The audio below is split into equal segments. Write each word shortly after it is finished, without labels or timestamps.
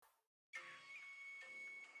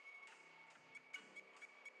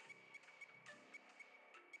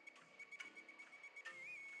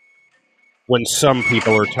When some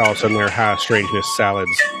people are tossing their high strangeness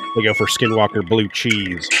salads, they go for Skinwalker blue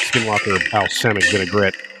cheese, Skinwalker balsamic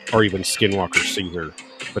vinaigrette, or even Skinwalker Caesar.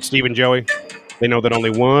 But Steve and Joey, they know that only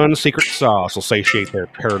one secret sauce will satiate their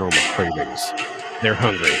paranormal cravings. They're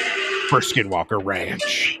hungry for Skinwalker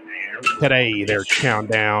Ranch. Today, they're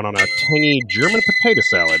chowing down on a tangy German potato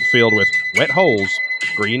salad filled with wet holes,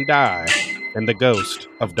 green dye, and the ghost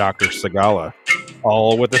of Dr. Sagala.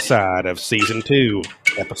 All with a side of Season 2,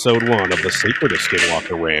 Episode 1 of The Secret of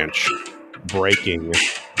Skinwalker Ranch, Breaking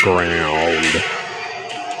Ground.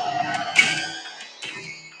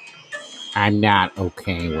 I'm not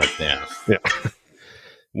okay with this. Yeah.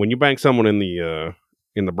 When you bang someone in the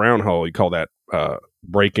brown hole, you call that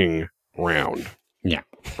breaking round. Yeah.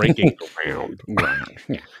 Breaking ground.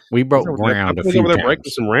 Yeah. We broke ground a few over there times.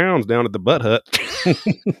 breaking some rounds down at the butt hut.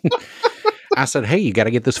 I said, hey, you got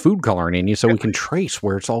to get this food coloring in you so we can trace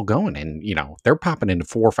where it's all going. And, they're popping into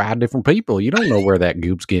 4 or 5 different people. You don't know where that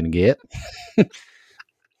goop's going to get.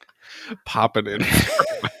 Popping in.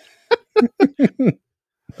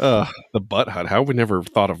 The butt hut. How have we never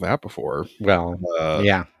thought of that before? Well,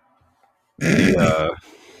 yeah. I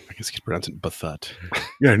guess you could pronounce it buthut.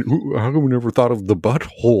 Yeah, how come we never thought of the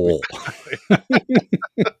butthole?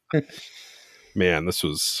 Man, this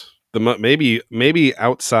was maybe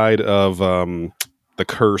outside of the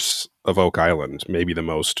Curse of Oak Island, maybe the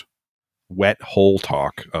most wet hole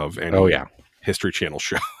talk of any History Channel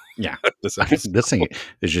show. Yeah. This thing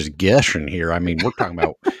is just gushing here. I mean, we're talking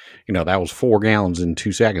about, that was 4 gallons in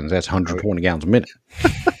 2 seconds. That's 120 gallons a minute.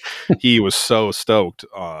 He was so stoked.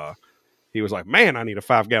 He was like, man, I need a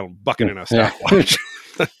 5-gallon bucket and a stopwatch.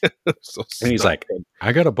 And he's like,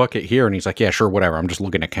 I got a bucket here. And he's like, yeah, sure, whatever. I'm just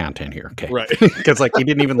looking at content here. Okay. Right. Because he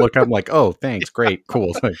didn't even look up. I'm like, oh, thanks. Great.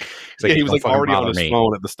 Cool. He was already on his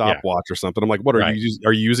phone at the stopwatch or something. I'm like, what are you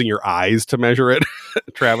using your eyes to measure it?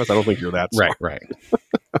 Travis, I don't think you're that smart. Right.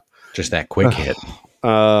 Just that quick hit.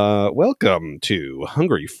 Welcome to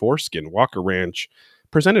Hungry Foreskin Walker Ranch,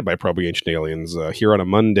 presented by Probably Ancient Aliens, here on a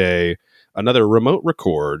Monday. Another remote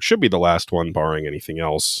record. Should be the last one, barring anything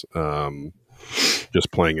else.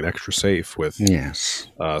 Just playing it extra safe with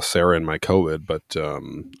Sarah and my COVID. But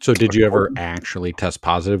so did you ever actually test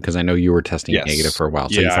positive? Because I know you were testing negative for a while.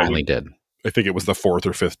 So you finally did. I think it was the 4th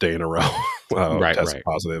or 5th day in a row. Test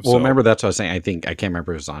positive. Well, remember, that's what I was saying. I can't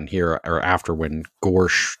remember if it was on here or after when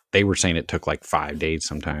Gorsh, they were saying it took 5 days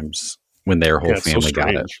sometimes when their whole family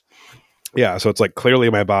got it. Yeah. So it's clearly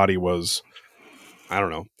my body was, I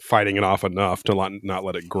don't know, fighting it off enough to not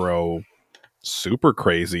let it grow super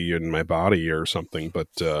crazy in my body or something. But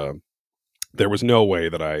there was no way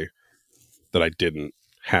that I didn't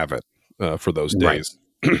have it for those days.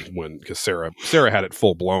 Because Sarah had it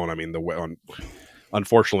full blown. I mean,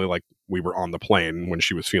 unfortunately, we were on the plane when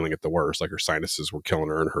she was feeling it the worst. Her sinuses were killing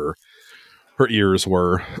her, and her ears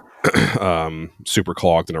were super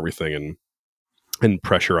clogged and everything, and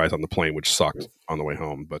pressurized on the plane, which sucked on the way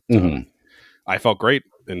home. But I felt great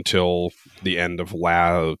until the end of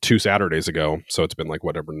 2 Saturdays ago. So it's been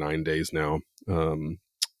 9 days now,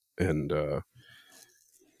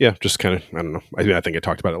 just kind of, I don't know. I think I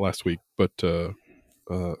talked about it last week, but.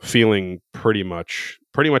 Feeling pretty much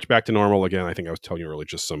back to normal again. I think I was telling you earlier,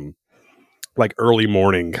 just some early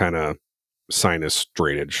morning kind of sinus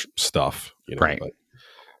drainage stuff, Right.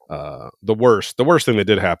 But, the worst thing that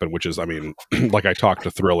did happen, which is, I mean, I talked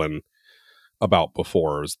to Thrillin about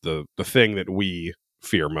before, is the thing that we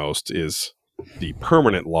fear most is the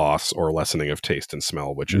permanent loss or lessening of taste and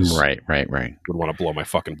smell, which is right. Would want to blow my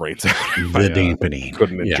fucking brains out. The dampening.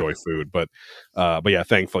 Couldn't enjoy food, but yeah,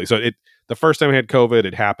 thankfully. So the first time I had COVID,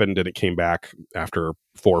 it happened and it came back after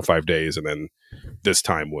 4 or 5 days, and then this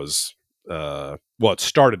time was it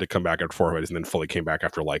started to come back after 4 days, and then fully came back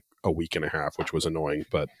after a week and a half, which was annoying.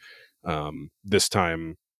 But this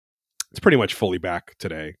time, it's pretty much fully back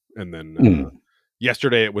today, and then.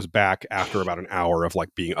 Yesterday it was back after about an hour of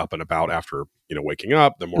being up and about after, waking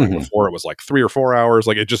up. The morning before it was 3 or 4 hours.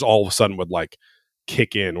 It just all of a sudden would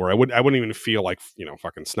kick in, or I wouldn't even feel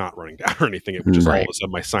fucking snot running down or anything. It would just all of a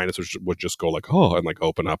sudden my sinus would just go and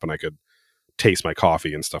open up, and I could taste my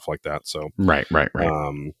coffee and stuff like that. So right.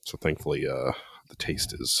 So thankfully the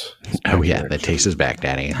taste is the taste is back,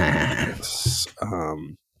 Daddy.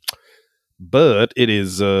 But it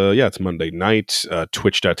is, it's Monday night.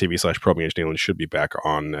 Twitch.tv/ProbingAncientAliens should be back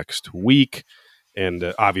on next week.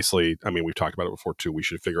 And obviously, I mean, we've talked about it before too. We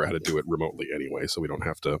should figure out how to do it remotely anyway, so we don't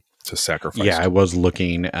have to sacrifice. Yeah, I was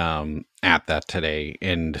looking at that today,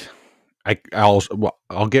 and I'll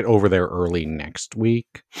get over there early next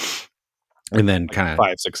week. And then kind of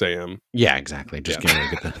 5-6 a.m. Yeah, exactly. Just getting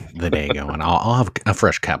ready to get the day going. I'll have a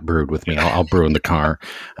fresh cup brewed with me. I'll brew in the car.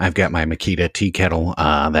 I've got my Makita tea kettle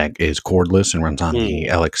that is cordless and runs on the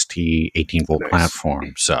LXT 18-volt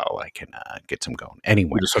platform, so I can get some going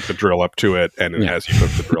anywhere. You just hook the drill up to it, and as you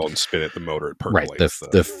hook the drill and spin it, the motor it percolates.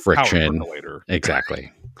 Right, the friction. Percolator.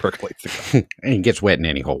 Exactly. Percolates the cup. And it gets wet in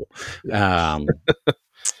any hole.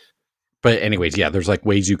 But anyways, yeah, there's like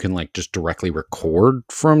ways you can like just directly record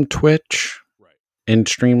from Twitch in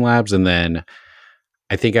Streamlabs, and then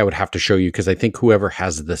I think I would have to show you because I think whoever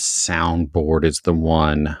has the soundboard is the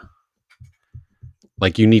one.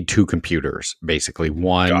 Like you need two computers, basically.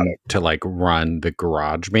 One to like run the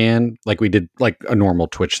GarageBand, like we did like a normal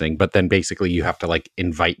Twitch thing, but then basically you have to like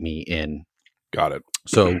invite me in. Got it.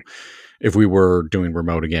 So if we were doing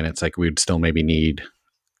remote again, it's like we'd still maybe need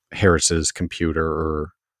Harris's computer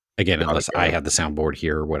or again, unless I had the soundboard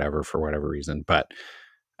here or whatever for whatever reason. But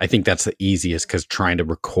I think that's the easiest because trying to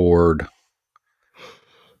record,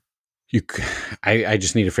 I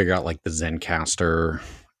just need to figure out like the Zencaster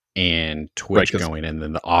and Twitch going in, and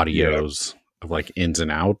then the audios of like ins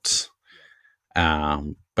and outs.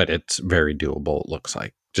 But it's very doable. It looks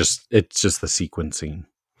like it's just the sequencing.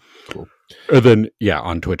 Cool. And then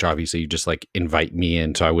on Twitch, obviously you just like invite me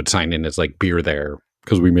in. So I would sign in as like Beer There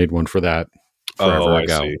because we made one for that forever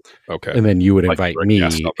ago. See. Okay. And then you would invite me,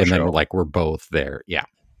 and then like we're both there. Yeah.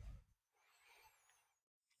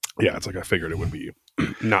 Yeah, it's like I figured it would be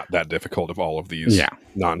not that difficult if all of these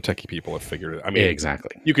non-techie people have figured it. I mean,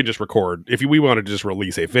 exactly. You could just record if we wanted to just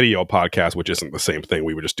release a video podcast, which isn't the same thing.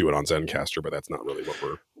 We would just do it on Zencaster, but that's not really what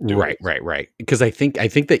we're doing. Right. Because I think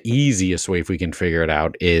the easiest way, if we can figure it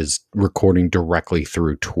out, is recording directly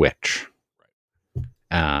through Twitch.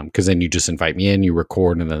 Because then you just invite me in, you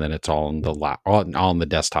record, and then it's all on the all on the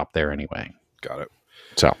desktop there anyway. Got it.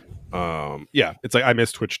 So. It's like I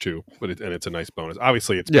miss Twitch too, but it's a nice bonus.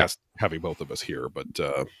 Obviously, it's best having both of us here, but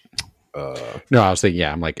no, I was thinking,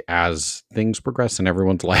 I'm like, as things progress in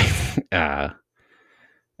everyone's life, at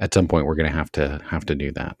some point we're gonna have to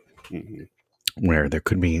do that, where there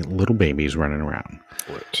could be little babies running around,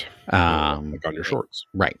 right? Like on your shorts,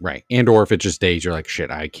 right, and or if it's just days you're like,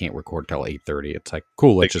 shit, I can't record till 8:30. It's like,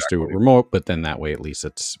 cool, let's just do it remote, but then that way at least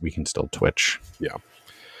we can still Twitch. Yeah.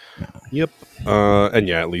 Yep. And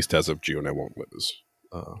at least as of June, I won't live as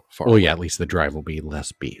far. Well, at least the drive will be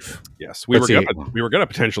less beef. Yes, we were gonna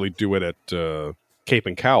potentially do it at Cape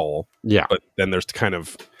and Cowell. Yeah, but then there's kind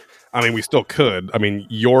of, I mean, we still could. I mean,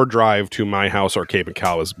 your drive to my house or Cape and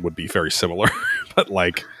Cowell would be very similar, but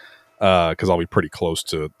like, because I'll be pretty close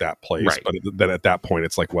to that place. Right. But then at that point,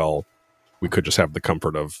 it's like, well, we could just have the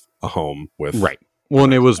comfort of a home with Well,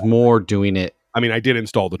 and it was more doing it. I mean, I did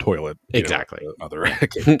install the toilet exactly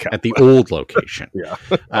at the old location.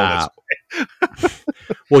 Well,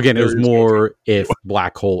 again, it was more if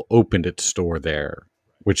Black Hole opened its store there,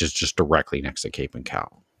 which is just directly next to Cape and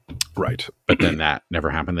Cowell. Right. But then that never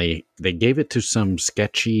happened. They gave it to some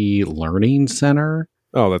sketchy learning center.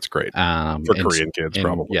 Oh, that's great. For Korean kids,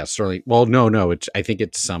 probably. Yeah, certainly. Well, no. I think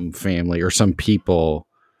it's some family or some people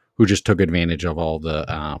who just took advantage of all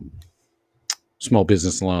the small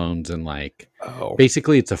business loans and like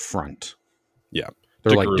basically it's a front. Yeah.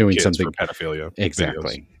 They're like doing something for pedophilia.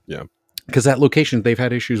 Exactly. Videos. Yeah. Because that location, they've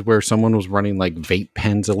had issues where someone was running like vape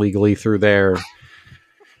pens illegally through there.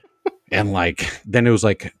 And like, then it was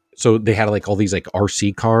like, so they had like all these like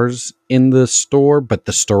RC cars in the store, but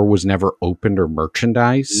the store was never opened or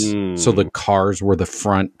merchandised. So the cars were the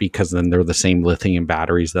front because then they're the same lithium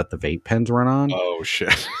batteries that the vape pens run on. Oh,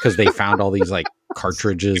 shit. Because they found all these like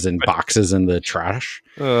cartridges and boxes in the trash.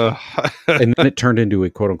 And then it turned into a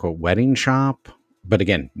quote unquote wedding shop. But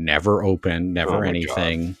again, never opened, never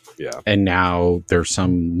anything. God. Yeah. And now there's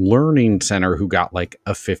some learning center who got like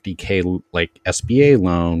a $50K like SBA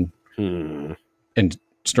loan. And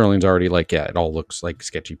Sterling's already like, it all looks like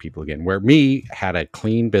sketchy people again. Where me had a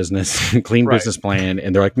clean business, business plan.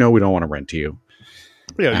 And they're like, no, we don't want to rent to you.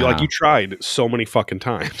 Yeah, you tried so many fucking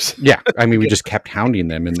times. Yeah, I mean, we just kept hounding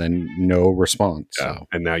them and then no response. Yeah. So.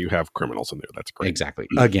 And now you have criminals in there. That's great. Exactly.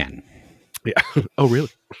 Again. Yeah. Oh, really?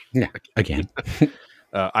 Yeah. Again.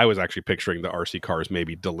 I was actually picturing the RC cars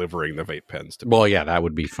maybe delivering the vape pens to me. Well, yeah, that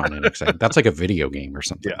would be fun and exciting. That's like a video game or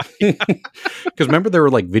something. Yeah. Because remember there were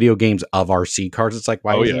like video games of RC cars. It's like,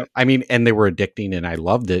 why? I mean, and they were addicting and I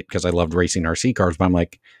loved it because I loved racing RC cars. But I'm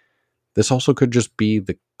like, this also could just be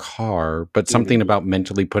the car, but something about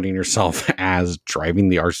mentally putting yourself as driving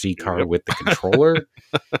the RC car with the controller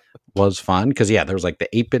was fun. Because there was like the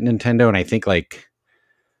 8-bit Nintendo and I think like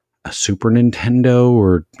a Super Nintendo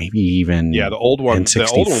or maybe even the old one. N64.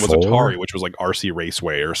 The old one was Atari, which was like RC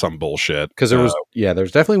Raceway or some bullshit. Because there was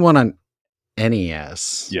there's definitely one on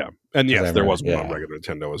NES. Yeah. And yes, I there remember- was one yeah. on regular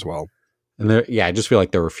Nintendo as well. And there, yeah, I just feel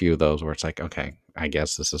like there were a few of those where it's like, okay, I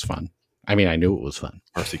guess this is fun. I mean, I knew it was fun.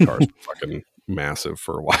 RC cars were fucking massive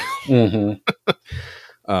for a while. Mm-hmm.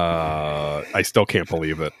 I still can't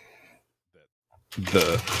believe it.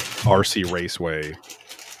 The RC Raceway,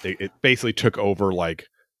 it basically took over like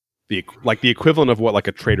the equivalent of what like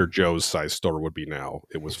a Trader Joe's size store would be now.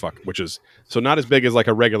 It was which is so not as big as like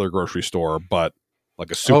a regular grocery store, but like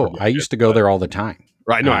a supermarket. I used to go there all the time.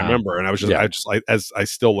 Right. No, I remember. And I was just, as I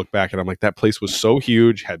still look back and I'm like, that place was so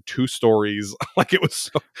huge, had 2 stories. Like it was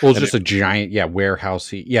so. Well, it was just a giant,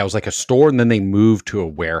 warehouse. Yeah, it was like a store and then they moved to a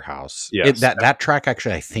warehouse. Yes. That track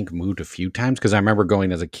actually, I think, moved a few times because I remember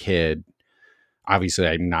going as a kid. Obviously,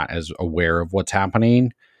 I'm not as aware of what's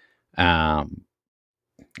happening. So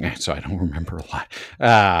I don't remember a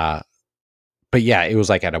lot. But yeah, it was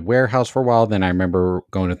like at a warehouse for a while. Then I remember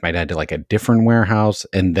going with my dad to like a different warehouse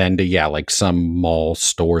and then to, like some mall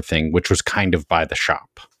store thing, which was kind of by the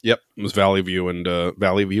shop. Yep. It was Valley View and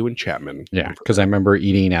Chapman. Yeah. Because I remember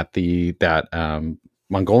eating at that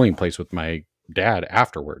Mongolian place with my dad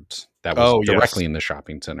afterwards. That was directly in the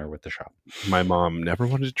shopping center with the shop. My mom never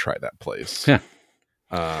wanted to try that place. Yeah.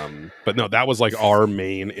 But no, that was like our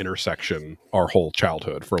main intersection, our whole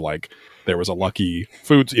childhood for like, there was a Lucky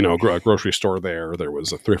Foods, grocery store there. There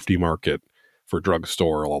was a Thrifty Market for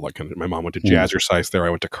drugstore, all that kind of. My mom went to Jazzercise there.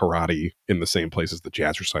 I went to karate in the same place as the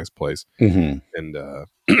Jazzercise place, and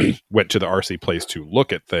went to the RC place to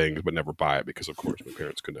look at things, but never buy it because, of course, my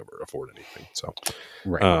parents could never afford anything. So,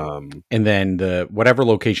 right. And then the whatever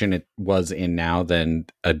location it was in now, then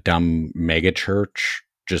a dumb mega church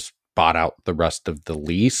just bought out the rest of the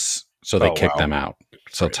lease, so they kicked them out.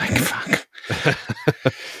 So it's like, fuck.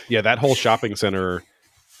 Yeah, that whole shopping center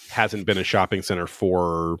hasn't been a shopping center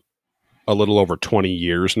for a little over 20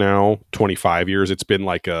 years now, 25 years. It's been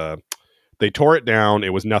like they tore it down.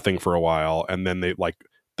 It was nothing for a while. And then they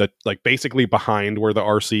basically behind where the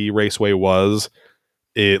RC Raceway was,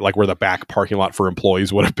 like where the back parking lot for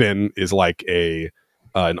employees would have been, is like an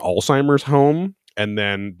Alzheimer's home. And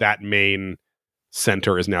then that main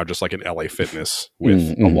center is now just like an LA Fitness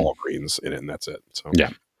with a Walgreens in it. And that's it. So yeah.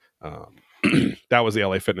 That was the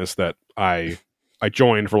LA Fitness that I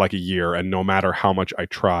joined for like a year, and no matter how much I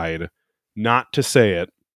tried not to say it,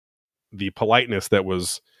 the politeness that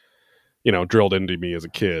was, drilled into me as a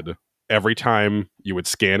kid, every time you would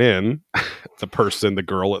scan in, the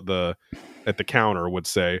girl at the counter would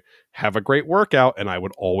say, "Have a great workout," and I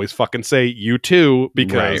would always fucking say, "You too,"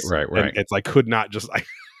 because right. It's I could not just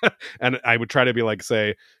and I would try to be like,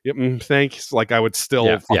 say, thanks. Like I would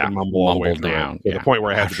still fucking mumble all the way down to the point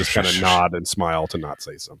where I had to just kind of nod and smile to not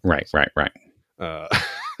say something. Right.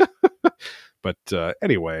 But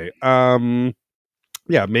anyway,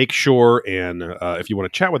 make sure and if you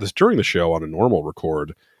want to chat with us during the show on a normal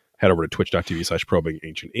record, head over to twitch.tv/probing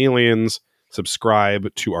ancient aliens.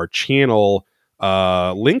 Subscribe to our channel.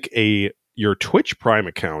 Link your Twitch Prime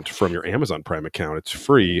account from your Amazon Prime account. It's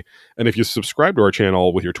free. And if you subscribe to our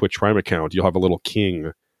channel with your Twitch Prime account, you'll have a little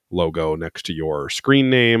king logo next to your screen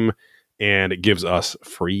name, and it gives us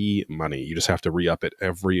free money. You just have to re-up it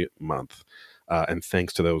every month. And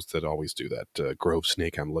thanks to those that always do that. Grove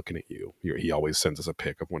Snake, I'm looking at you. He always sends us a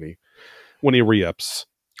pic of when he re-ups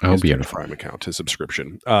his Twitch Prime account, his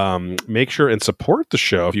subscription. Make sure and support the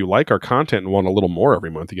show. If you like our content and want a little more every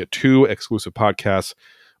month, you get 2 exclusive podcasts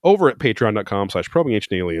over at patreon.com/probing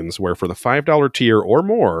ancient aliens, where for the $5 tier or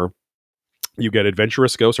more, you get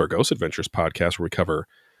Adventurous Ghosts, our Ghost Adventures podcast, where we cover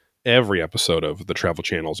every episode of the Travel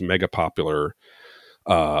Channel's mega popular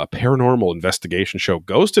paranormal investigation show,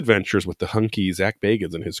 Ghost Adventures, with the hunky Zach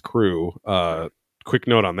Bagans and his crew. Quick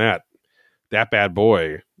note on that bad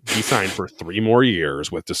boy, he signed for 3 more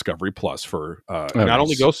years with Discovery Plus for not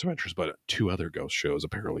only Ghost Adventures, but 2 other ghost shows,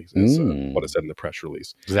 apparently, is what it said in the press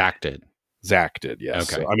release. Zach did,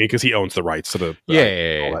 yes. Okay. So, I mean, because he owns the rights to the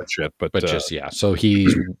all that shit. But just so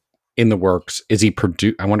he's in the works. Is he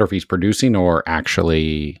I wonder if he's producing or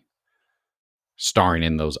actually starring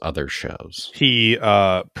in those other shows. He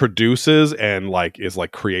produces and is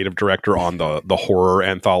creative director on the horror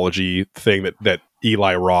anthology thing that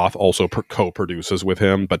Eli Roth also co-produces with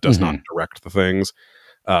him, but does not direct the things.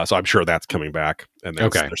 So I'm sure that's coming back, and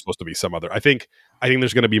there's supposed to be some other. I think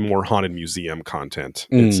there's going to be more haunted museum content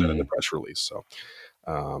instead in the press release. So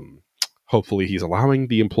hopefully he's allowing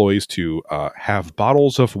the employees to have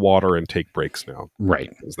bottles of water and take breaks now. Right.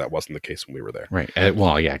 Because that wasn't the case when we were there. Right.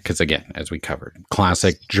 Well, yeah, because again, as we covered,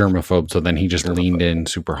 classic germaphobe. So then he just leaned in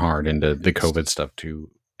super hard into the COVID stuff to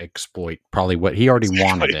exploit probably what he already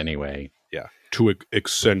wanted anyway. Yeah. To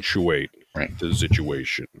accentuate the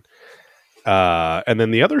situation. And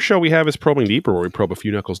then the other show we have is Probing Deeper, where we probe a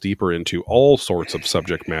few knuckles deeper into all sorts of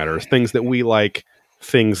subject matters, things that we like,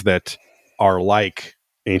 things that are like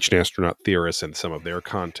ancient astronaut theorists and some of their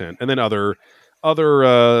content, and then other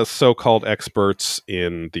so-called experts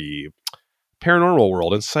in the paranormal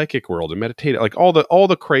world and psychic world and meditative, like all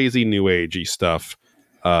the crazy new agey stuff.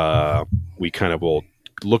 We kind of will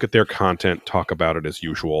look at their content, talk about it as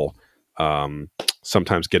usual.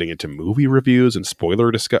 Sometimes getting into movie reviews and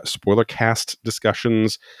spoiler cast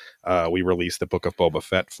discussions. We released the Book of Boba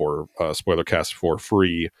Fett for spoiler cast for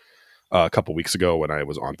free a couple weeks ago when I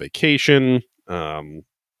was on vacation. And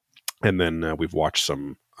then we've watched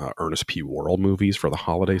some Ernest P. Worrell movies for the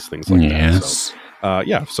holidays, things like that. So,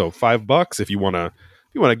 so $5 if you want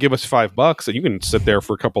to give us $5, and you can sit there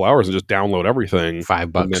for a couple hours and just download everything.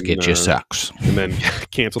 $5 get you sucks, and then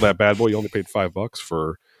cancel that bad boy. You only paid $5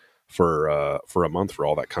 for a month for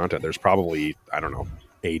all that content. There's probably, I don't know,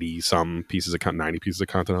 80 some pieces of 90 pieces of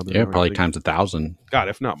content out there. Yeah, probably times 1,000. God,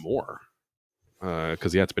 if not more.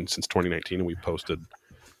 Because it's been since 2019, and we've posted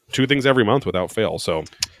 2 things every month without fail. So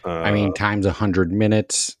times 100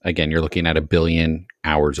 minutes. Again, you're looking at 1 billion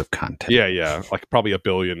hours of content. Yeah, like probably 1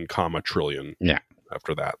 billion, trillion. Yeah.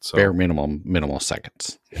 After that, so bare minimal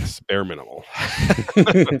seconds. Yes, bare minimal.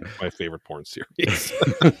 My favorite porn series.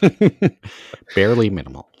 Barely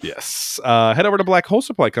minimal. Yes. Head over to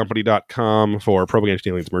blackholesupplycompany.com for Probing Ancient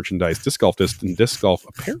Aliens merchandise. Disc golf disc and disc golf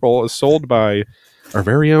apparel is sold by our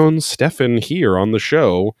very own Stefan here on the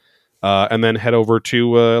show. And then head over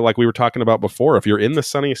to, like we were talking about before, if you're in the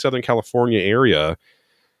sunny Southern California area,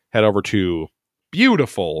 head over to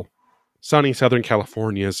beautiful sunny Southern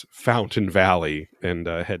California's Fountain Valley and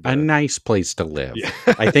head a nice place to live. Yeah.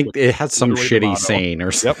 I think it has some shitty saying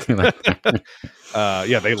or something like that.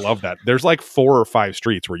 They love that. There's like 4 or 5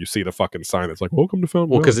 streets where you see the fucking sign that's like, welcome to Fountain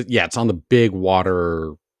Valley. Well, because it's on the big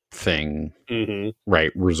water thing,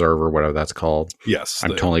 right? Reserve or whatever that's called. Yes.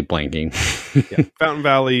 I'm totally blanking. Fountain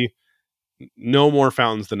Valley. No more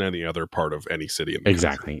fountains than any other part of any city in the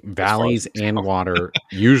country. Valleys and water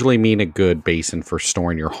usually mean a good basin for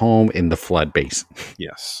storing your home in the flood basin.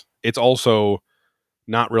 Yes. It's also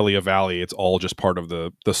not really a valley. It's all just part of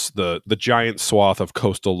the giant swath of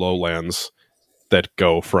coastal lowlands that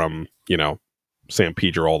go from, San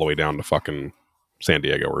Pedro all the way down to fucking San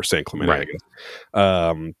Diego or San Clemente.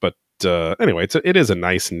 Right. But anyway, it is a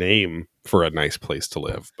nice name for a nice place to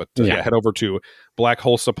live. But head over to Black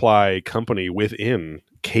Hole Supply Company within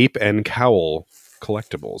Cape and Cowl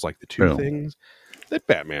Collectibles, like the 2 things that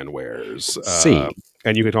Batman wears.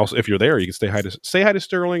 And you can also, if you're there, you can say hi to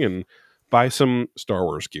Sterling and buy some Star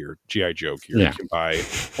Wars gear, G.I. Joe gear. You can buy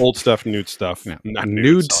old stuff, nude stuff, not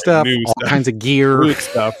nude stuff, all kinds of gear, nude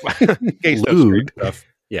stuff, gay stuff,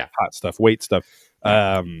 hot stuff, weight stuff.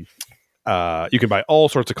 You can buy all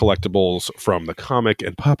sorts of collectibles from the comic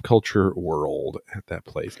and pop culture world at that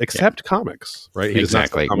place, except comics, right?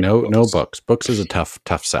 Exactly. No books. Books is a tough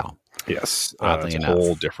sell. Yes. It's a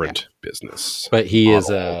whole different business. But he has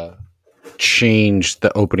changed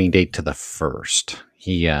the opening date to the 1st.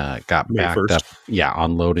 He got backed 1st. Up,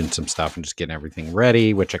 unloading some stuff and just getting everything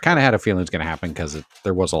ready, which I kind of had a feeling was going to happen because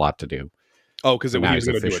there was a lot to do. Oh, because he was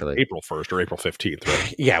going to do it April 1st or April 15th,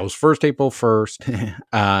 right? Yeah, it was first April 1st.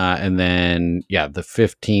 And then, the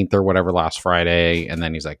 15th or whatever last Friday. And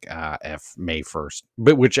then he's like, May 1st.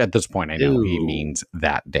 But which at this point, I know he means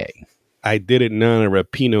that day. I did it in honor of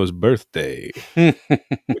Rapino's birthday,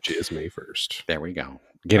 which is May 1st. There we go.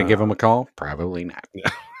 Gonna give him a call? Probably not.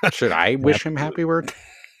 Should I wish him happy birthday?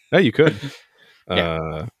 Yeah, you could.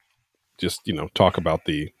 Just, talk about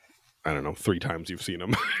the 3 times you've seen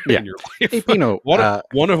him in your life. Hey, Pino,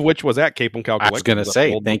 one of which was at Cape and Cowl. I was going to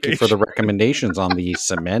say, thank you for the recommendations on the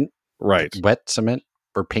cement, right? Wet cement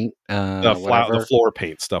or paint, the floor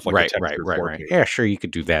paint stuff, like right. Paint. Yeah, sure, you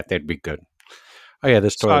could do that. That'd be good. Oh yeah,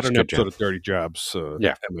 this toilet's an episode of Dirty Jobs.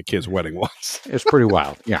 At my kid's wedding once. It's pretty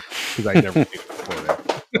wild. Yeah, because I never seen it before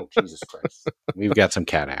that. Oh Jesus Christ! We've got some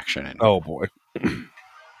cat action in. Oh boy,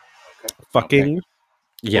 fucking. Okay.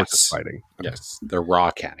 Yes. Fighting. Yes. They're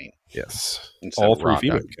raw catting. Yes. All 3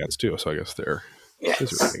 female cats too, so I guess they're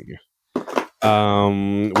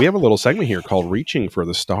we have a little segment here called Reaching for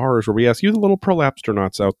the Stars, where we ask you, the little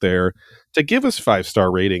prolapstronauts out there, to give us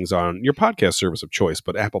 5-star ratings on your podcast service of choice,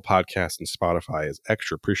 but Apple Podcasts and Spotify is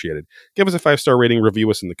extra appreciated. Give us a 5-star rating,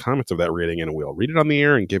 review us in the comments of that rating, and we'll read it on the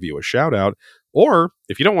air and give you a shout out. Or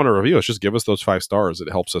if you don't want to review us, just give us those 5 stars.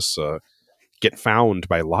 It helps us get found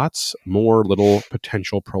by lots more little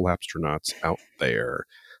potential prolapstronauts out there.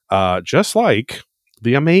 Just like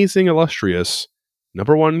the amazing, illustrious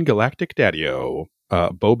 #1 Galactic Daddy-O,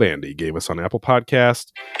 Bo Bandy, gave us on Apple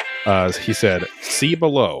Podcast. He said, "See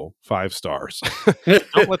below, 5 stars.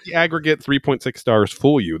 Don't let the aggregate 3.6 stars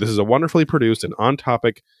fool you. This is a wonderfully produced and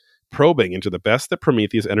on-topic probing into the best that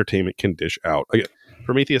Prometheus Entertainment can dish out." Again,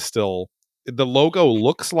 Prometheus still, the logo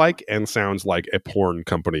looks like and sounds like a porn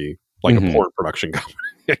company, like a porn production company.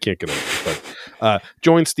 I can't get over it. But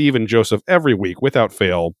join Steve and Joseph every week without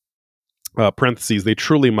fail. Parentheses, they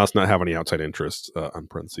truly must not have any outside interests, on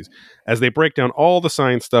parentheses, as they break down all the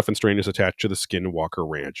science stuff and strangeness attached to the Skinwalker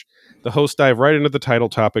Ranch. The hosts dive right into the title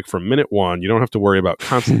topic from minute one. You don't have to worry about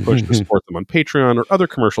constant push to support them on Patreon or other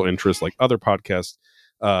commercial interests like other podcasts.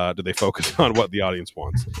 Do they focus on what the audience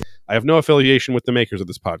wants? I have no affiliation with the makers of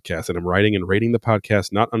this podcast, and I'm writing and rating the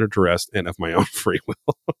podcast not under duress and of my own free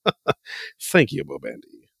will. Thank you, Bo Bandy.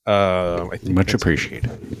 I think much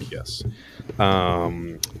appreciated. Yes.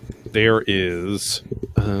 There is,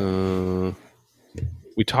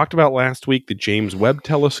 we talked about last week the James Webb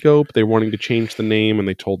Telescope. They're wanting to change the name, and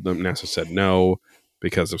they told them, NASA said no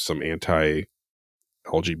because of some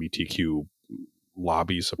anti-LGBTQ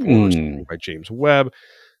lobby support by James Webb.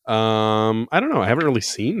 I don't know. I haven't really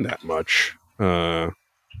seen that much in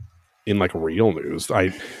like real news.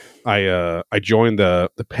 I joined the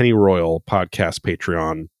Pennyroyal podcast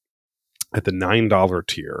Patreon at the $9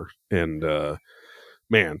 tier, and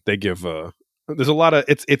man, they give there's a lot of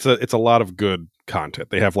it's a lot of good content.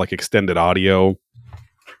 They have like extended audio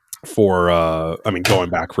for going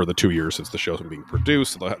back for the 2 years since the show's been being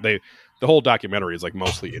produced. The whole documentary is like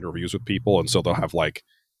mostly interviews with people, and so they'll have like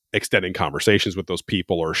extending conversations with those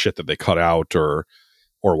people or shit that they cut out or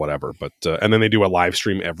whatever. But and then they do a live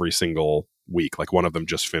stream every single week. Like one of them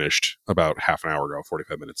just finished about half an hour ago,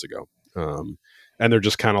 45 minutes ago. And they're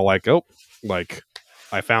just kind of like, oh, like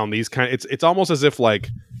I found these kind of, it's almost as if like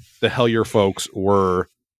the Hellier folks were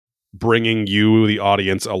bringing you, the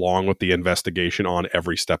audience, along with the investigation on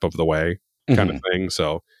every step of the way kind of thing.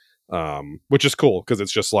 So, which is cool because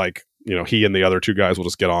it's just like, you know, he and the other two guys will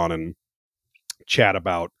just get on and chat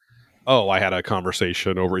about, oh, I had a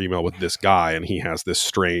conversation over email with this guy and he has this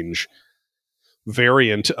strange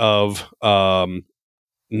variant of a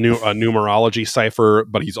numerology cipher,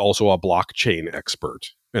 but he's also a blockchain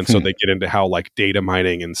expert. And so they get into how like data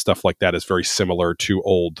mining and stuff like that is very similar to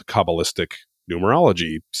old Kabbalistic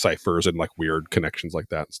numerology ciphers and like weird connections like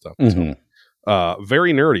that and stuff. So,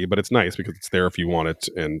 very nerdy, but it's nice because it's there if you want it.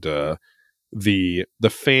 And the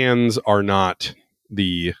fans are not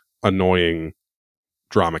the annoying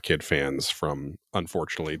Drama Kid fans from,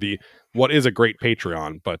 unfortunately, what is a great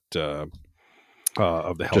Patreon, but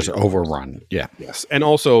of the Hellier. Just overrun. Yeah. Yes. And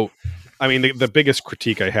also, I mean, the biggest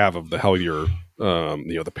critique I have of the Hellier,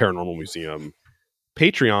 the Paranormal Museum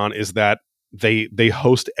Patreon is that they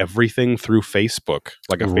host everything through Facebook,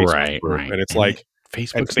 like a Facebook group. And it's like,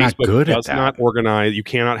 Facebook not good does at that. not organize. You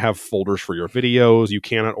cannot have folders for your videos. You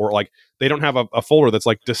cannot, or like, they don't have a folder that's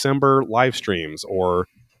like December live streams or,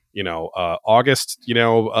 you know, August,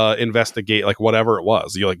 investigate, like whatever it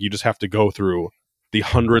was. You just have to go through the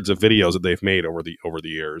hundreds of videos that they've made over the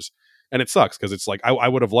years. And it sucks because it's like, I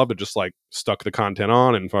would have loved to just like stuck the content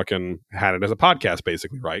on and fucking had it as a podcast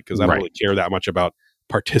basically. Right. Because I don't really care that much about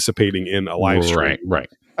participating in a live stream. Right.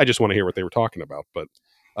 I just want to hear what they were talking about. But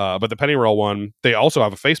the Pennyroyal one, they also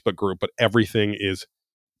have a Facebook group, but everything is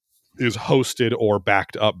hosted or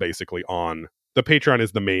backed up basically on the Patreon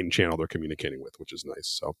is the main channel they're communicating with, which is nice.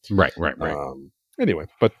 So right. Anyway,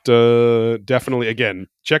 but definitely, again,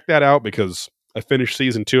 check that out because I finished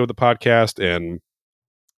season 2 of the podcast and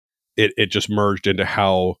it just merged into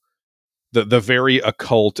how the very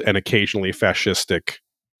occult and occasionally fascistic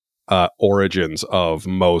origins of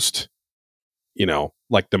most,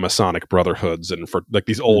 like the Masonic brotherhoods and for like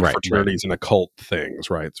these old fraternities and occult things,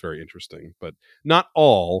 right? It's very interesting, but not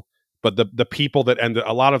all, but the people that ended,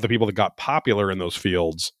 a lot of the people that got popular in those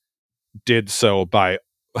fields did so by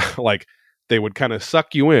like, they would kind of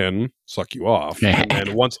suck you in, suck you off.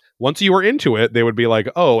 And once you were into it, they would be like,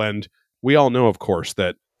 oh, and we all know, of course,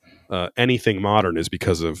 that anything modern is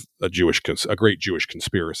because of a great Jewish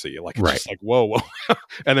conspiracy. Like, it's just like, whoa.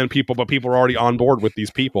 And then people are already on board with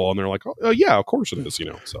these people and they're like, oh yeah, of course it is,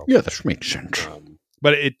 so. Yeah, that makes sense.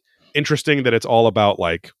 But interesting that it's all about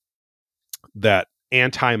like that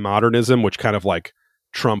anti-modernism, which kind of like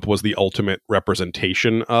Trump was the ultimate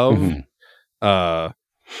representation of,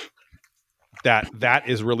 that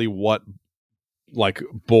is really what like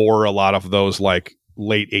bore a lot of those like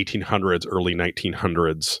late 1800s, early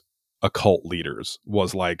 1900s occult leaders,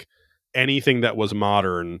 was like anything that was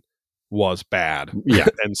modern was bad. Yeah.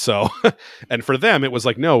 And so, and for them, it was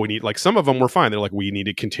like, no, we need, like, some of them were fine. They're like, we need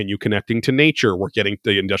to continue connecting to nature. We're getting,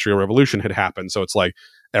 the Industrial Revolution had happened. So it's like,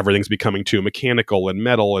 everything's becoming too mechanical and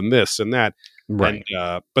metal and this and that. Right.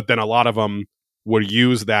 And, but then a lot of them would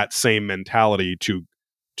use that same mentality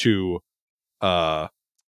to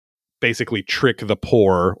basically trick the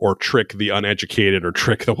poor or trick the uneducated or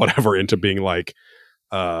trick the whatever into being like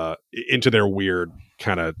into their weird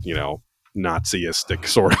kind of, you know, Naziistic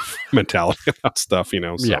sort of mentality about stuff, you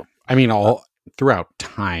know. So Yeah. I mean, all throughout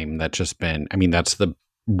time, that's just been, I mean, that's the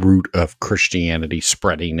root of Christianity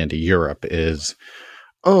spreading into Europe is,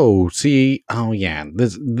 oh, see, oh yeah,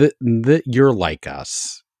 you're like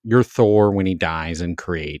us. You're Thor when he dies and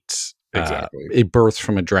creates exactly. a birth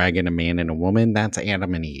from a dragon, a man, and a woman. That's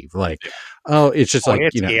Adam and Eve. Like, oh, it's just like,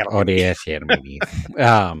 it's you know, Adam oh, and Eve. that's Adam and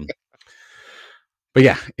Eve. But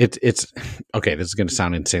yeah, it's okay. This is going to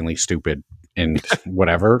sound insanely stupid and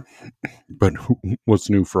whatever, but what's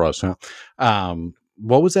new for us, huh?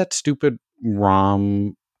 What was that stupid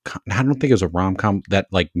rom? I don't think it was a rom-com, that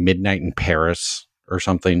like Midnight in Paris or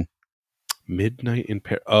something. Midnight in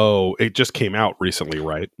Paris. Oh, it just came out recently,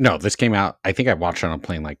 right? No, this came out, I think I watched it on a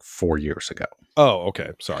plane like 4 years ago. Oh, okay.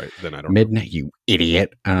 Sorry. Then I don't Midnight, you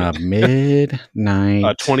idiot. Midnight.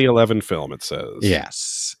 2011 film, it says.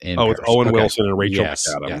 Yes. Oh, it's Paris. Owen Okay. Wilson and Rachel Yes,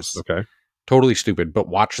 McAdams. yes. Okay. Totally stupid, but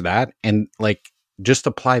watch that and like just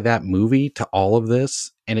apply that movie to all of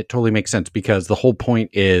this and it totally makes sense, because the whole point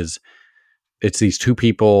is it's these two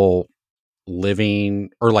people living,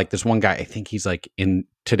 or like this one guy, I think he's like in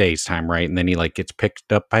today's time, right? And then he like gets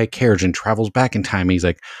picked up by a carriage and travels back in time. He's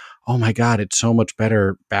like, oh my God, it's so much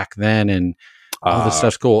better back then. And all this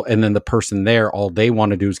stuff's cool. And then the person there, all they want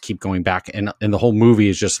to do is keep going back. And the whole movie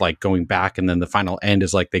is just like going back. And then the final end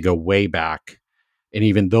is like they go way back. And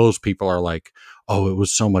even those people are like, oh, it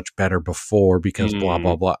was so much better before because blah,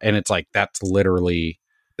 blah, blah. And it's like, that's literally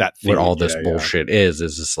that what all this bullshit is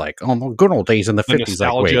just like, oh, the good old days in the 50s.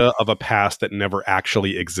 Nostalgia like, of a past that never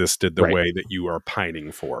actually existed the way that you are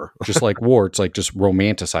pining for. Just like war, it's like just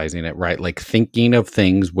romanticizing it, right? Like thinking of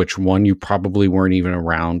things which one you probably weren't even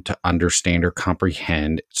around to understand or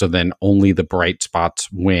comprehend. So then only the bright spots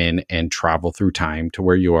win and travel through time to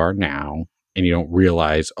where you are now. And you don't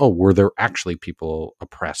realize, oh, were there actually people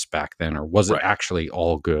oppressed back then, or was it actually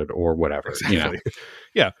all good, or whatever? Exactly.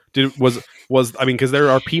 You know? Yeah. I mean, because there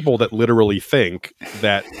are people that literally think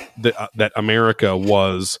that that America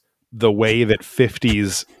was the way that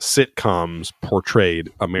 50s sitcoms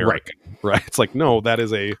portrayed America. Right? It's like, no, that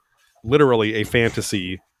is literally a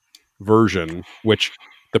fantasy version, which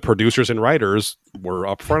the producers and writers were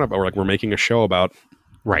upfront about. Like, we're making a show about.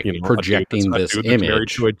 Right, you know, projecting this image married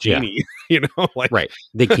to a genie, you know, like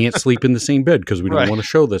they can't sleep in the same bed because we don't want to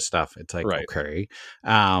show this stuff. It's like, okay.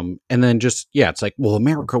 And then just, it's like, well,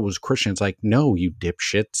 America was Christian. It's like, no, you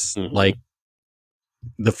dipshits. Mm-hmm. Like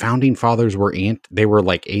the founding fathers were they were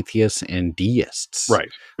like atheists and deists.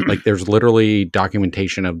 Right. Like there's literally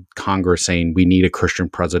documentation of Congress saying we need a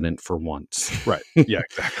Christian president for once. Right. Yeah,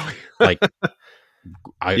 exactly. Like,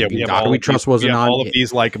 God We Trust wasn't on all of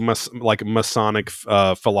these like Masonic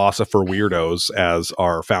philosopher weirdos as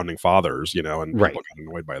our founding fathers, you know, and people got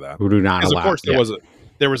annoyed by that. Who do not allow. Of course,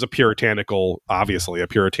 there was a puritanical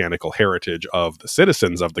heritage of the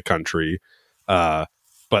citizens of the country, but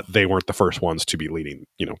they weren't the first ones to be leading,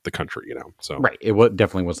 you know, the country, you know. So it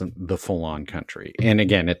definitely wasn't the full on country. And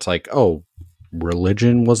again, it's like, oh,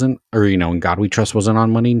 religion wasn't, or, you know, and God We Trust wasn't on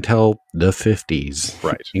money until the 50s.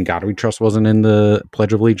 Right. And God We Trust wasn't in the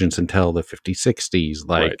Pledge of Allegiance until the 50s, 60s.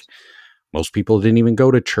 Like most people didn't even go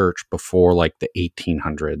to church before like the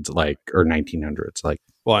 1800s, like, or 1900s. Like,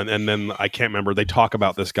 well, and then I can't remember, they talk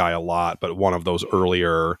about this guy a lot, but one of the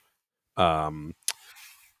earlier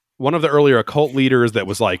occult leaders that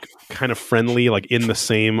was like kind of friendly, like in the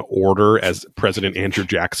same order as President Andrew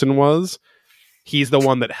Jackson was. He's the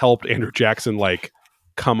one that helped Andrew Jackson like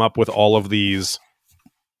come up with all of these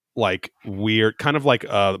like weird kind of like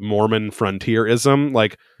Mormon frontierism.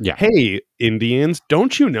 Like, hey, Indians,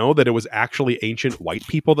 don't you know that it was actually ancient white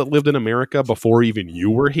people that lived in America before even you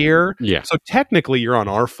were here? Yeah. So technically you're on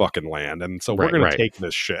our fucking land. And so we're going to take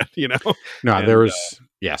this shit, you know? No, and there was,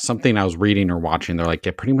 something I was reading or watching. They're like,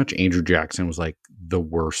 pretty much Andrew Jackson was like the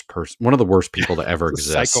worst person, one of the worst people to ever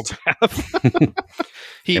exist. Psychopath.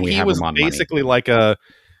 he was basically money.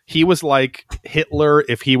 He was like Hitler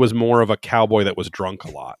if he was more of a cowboy that was drunk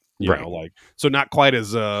a lot, you know, like, so not quite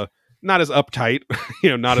as not as uptight, you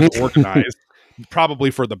know, not as organized,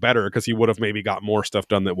 probably for the better, because he would have maybe got more stuff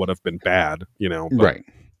done that would have been bad, you know. But,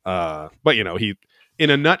 but you know, he,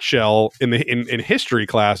 in a nutshell, in history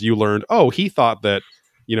class, you learned, he thought that,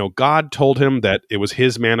 you know, God told him that it was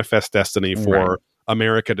his manifest destiny for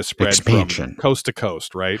America to spread from coast to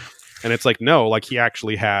coast, right? And it's like, no, like he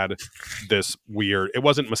actually had this weird, it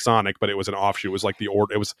wasn't Masonic, but it was an offshoot. It was like the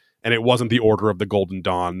order, and it wasn't the Order of the Golden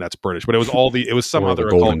Dawn, that's British, but it was some Or other the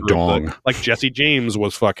occult Golden group. Dong. Like Jesse James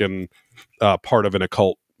was fucking part of an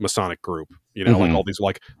occult Masonic group, you know, like all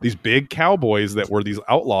these big cowboys that were these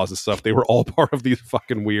outlaws and stuff. They were all part of these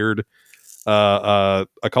fucking weird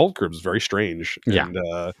occult groups. Very strange.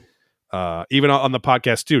 Yeah. And even on the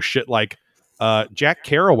podcast too, shit like Jack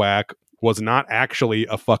Kerouac was not actually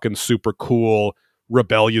a fucking super cool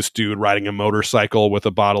rebellious dude riding a motorcycle with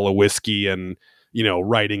a bottle of whiskey and, you know,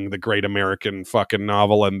 writing the great American fucking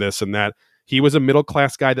novel and this and that. He was a middle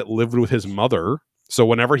class guy that lived with his mother. So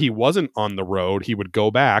whenever he wasn't on the road, he would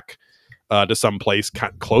go back to some place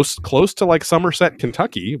close to like Somerset,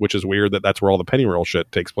 Kentucky, which is weird that that's where all the pennyroyal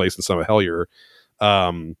shit takes place in some of Hellier.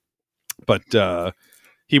 But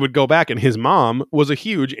he would go back, and his mom was a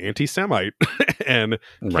huge anti-Semite, and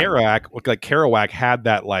Kerouac had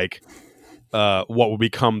that like what would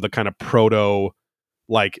become the kind of proto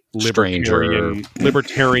like libertarian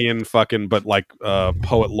fucking, but like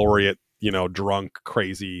poet laureate, you know, drunk,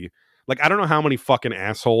 crazy. Like, I don't know how many fucking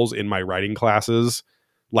assholes in my writing classes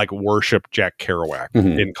like worship Jack Kerouac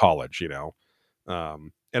in college, you know.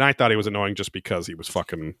 And I thought he was annoying just because he was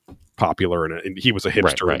fucking popular and he was a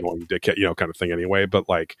hipster, annoying dickhead, you know, kind of thing anyway. But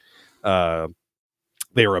like,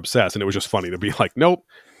 they were obsessed, and it was just funny to be like, nope,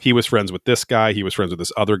 he was friends with this guy, he was friends with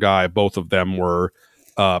this other guy. Both of them were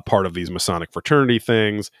part of these Masonic fraternity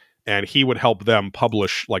things, and he would help them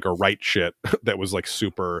publish like or write shit that was like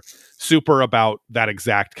super about that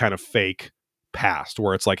exact kind of fake past,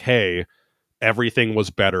 where it's like, hey, everything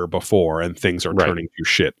was better before and things are turning to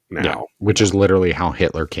shit now. Yeah, which is literally how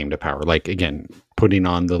Hitler came to power. Like, again, putting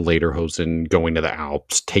on the lederhosen, going to the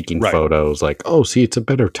Alps, taking photos, like, oh, see, it's a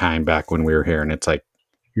better time back when we were here. And it's like,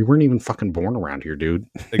 you weren't even fucking born around here, dude.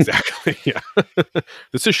 Exactly. Yeah.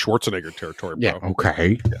 This is Schwarzenegger territory, bro. Yeah.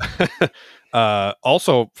 Okay. Yeah.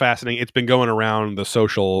 Also fascinating. It's been going around the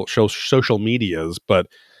social medias, but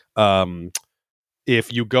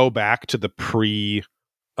if you go back to the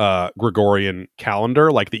Gregorian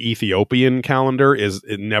calendar, like the Ethiopian calendar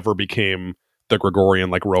it never became the Gregorian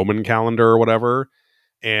like Roman calendar or whatever.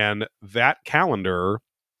 And that calendar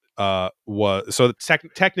was so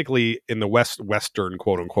technically in the Western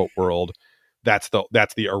quote unquote world, that's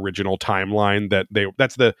the original timeline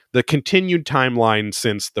that's the continued timeline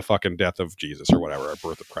since the fucking death of Jesus or whatever, or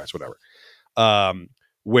birth of Christ, whatever.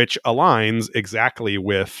 Which aligns exactly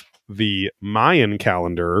with the Mayan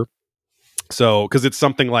calendar. So, because it's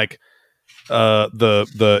something like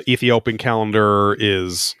the Ethiopian calendar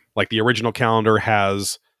is like the original calendar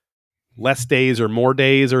has less days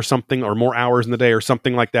or something, or more hours in the day or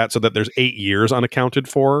something like that, so that there's 8 years unaccounted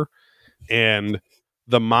for. And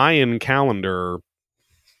the Mayan calendar,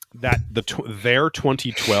 that their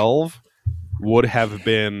 2012 would have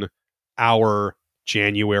been our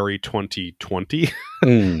January 2020,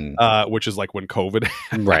 which is like when COVID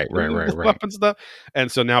right and stuff.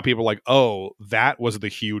 And so now people are like, oh, that was the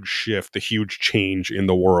huge shift, the huge change in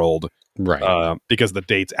the world, right? Because the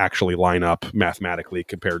dates actually line up mathematically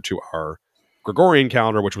compared to our Gregorian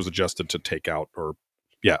calendar, which was adjusted to take out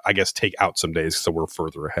some days, so we're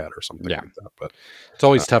further ahead or something like that. But it's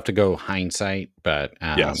always tough to go hindsight, but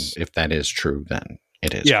yes, if that is true, then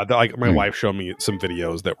it is. Yeah, like my wife showed me some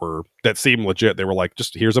videos that seemed legit. They were like,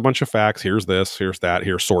 just here's a bunch of facts, here's this, here's that,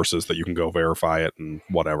 here's sources that you can go verify it and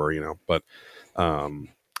whatever, you know. But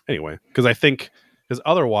anyway, because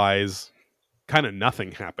otherwise, kind of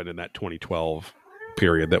nothing happened in that 2012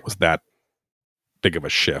 period that was that big of a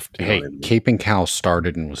shift. Hey, I mean? Cape and Cow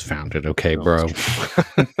started and was founded. Okay, bro.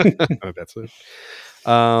 That's it.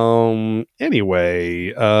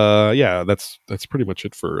 Anyway, that's pretty much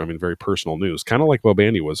it for, very personal news, kind of like Bob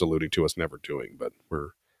Andy was alluding to us never doing, but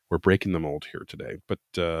we're breaking the mold here today. But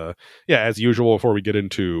as usual, before we get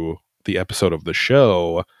into the episode of the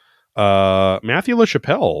show, Matthew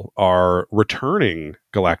LaChapelle, our returning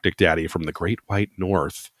Galactic Daddy from the Great White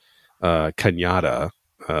North, Kenyatta,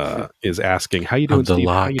 is asking, how you doing, the Steve?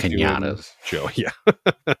 La Kenyatas, Joe? Yeah.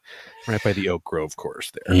 Right by the Oak Grove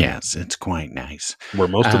course there. Yes, it's quite nice. Where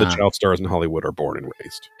most of the child stars in Hollywood are born and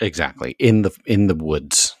raised. Exactly. In the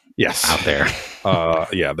woods. Yes. Out there.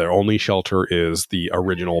 Their only shelter is the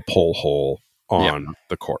original pole hole on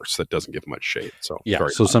the course that doesn't give much shade.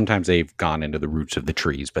 So sometimes they've gone into the roots of the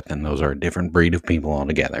trees, but then those are a different breed of people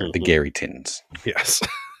altogether. The Garrytons. Yes.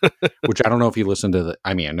 Which I don't know if you listen to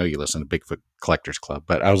I know you listen to Bigfoot Collectors Club,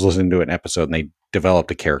 but I was listening to an episode and they developed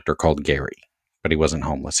a character called Gary, but he wasn't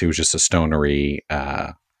homeless. He was just a stonery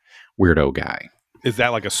weirdo guy. Is that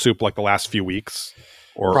like a soup like the last few weeks?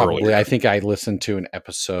 or Probably. earlier? I think I listened to an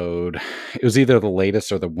episode. It was either the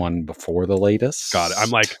latest or the one before the latest. Got it.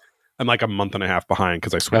 I'm like a month and a half behind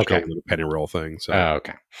because I switched over to the penny roll thing. So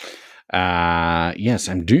Okay. Yes,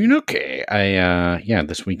 I'm doing okay.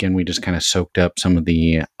 This weekend we just kind of soaked up some of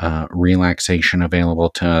the relaxation available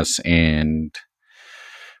to us and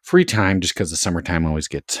free time just because the summertime always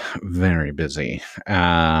gets very busy.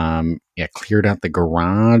 Cleared out the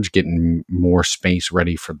garage, getting more space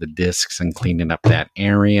ready for the discs and cleaning up that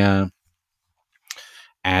area.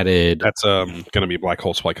 Added. that's going to be Black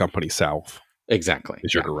Hole Supply Company South. Exactly.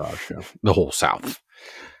 Is your garage? Yeah. The whole South.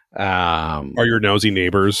 Are your nosy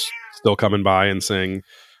neighbors still coming by and saying,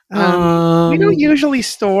 we Um, don't usually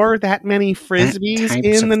store that many frisbees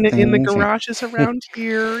types in of the things. garages around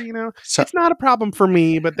here. You know, So- it's not a problem for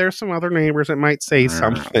me, but there's some other neighbors that might say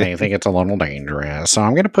something. They think it's a little dangerous. So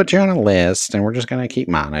I'm going to put you on a list and we're just going to keep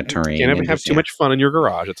monitoring. You can't ever and have just, too much fun in your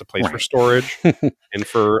garage. It's a place for Right. storage and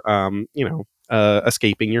for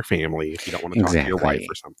escaping your family if you don't want to talk to your wife Exactly.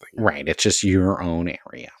 or something. Right. It's just your own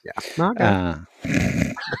area. Yeah. Not good.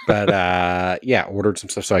 Ordered some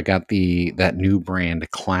stuff. So I got that new brand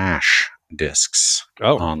Clash discs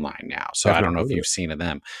online now. So I've I don't not know if heard of you've seen of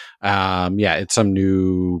them. It's some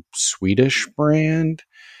new Swedish brand.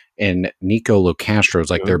 And Nico Locastro is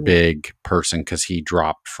like their big person because he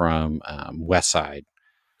dropped from West Side.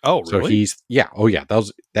 Oh, really? So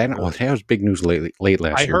that was big news late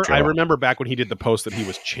last year. I remember back when he did the post that he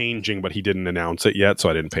was changing, but he didn't announce it yet, so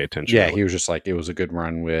I didn't pay attention. Yeah, he was just like, it was a good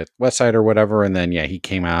run with Westside or whatever, and then he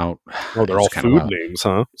came out. Oh, they're all food names,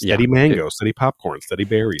 huh? Steady Mango, Steady Popcorn, Steady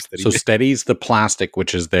Berry, Steady. So Steady's the plastic,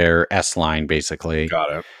 which is their S line, basically.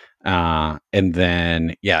 Got it. And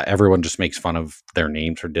then everyone just makes fun of their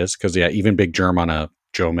names for discs because even Big Germ on a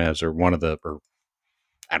Jomez or one of those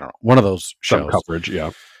shows. Some coverage, yeah.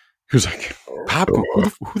 He was like, popcorn.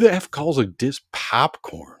 Who the F calls a disc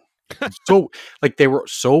popcorn? So, they were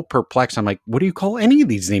so perplexed. I'm like, what do you call any of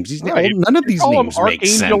these names? None of these names make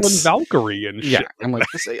sense. Archangel and Valkyrie and shit. Yeah, I'm like,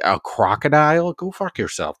 a crocodile? Go fuck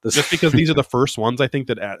yourself. Just because these are the first ones, I think,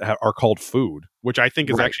 that are called food, which I think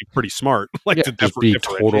is actually pretty smart. To just be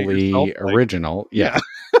totally original. Yeah.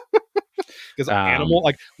 Because animal,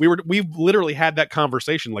 we've literally had that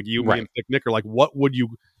conversation, like you, me, and Thick Nick are like, what would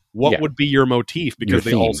be your motif? Because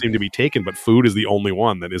they all seem to be taken, but food is the only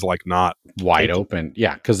one that is not wide open.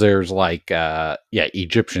 Yeah, because there's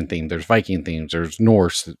Egyptian themes, there's Viking themes, there's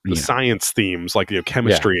Norse, the science themes,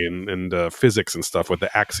 chemistry and physics and stuff with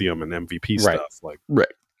the Axiom and MVP stuff. Right.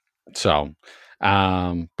 So,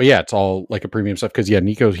 it's all a premium stuff because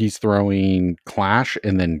Nico, he's throwing Clash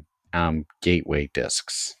and then Gateway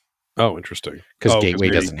discs. Oh, interesting. Because Gateway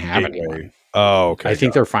doesn't have anyone. Oh, okay. I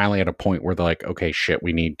think they're finally at a point where they're like, okay, shit,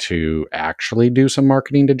 we need to actually do some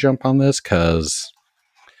marketing to jump on this because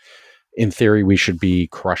in theory we should be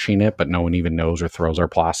crushing it, but no one even knows or throws our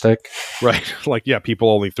plastic. Right. People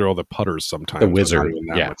only throw the putters sometimes. The Wizard.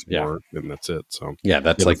 More, and that's it. So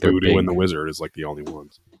that's the Voodoo and the Wizard is the only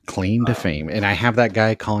ones. Claim to fame. And I have that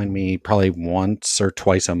guy calling me probably once or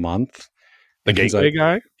twice a month. The Gateway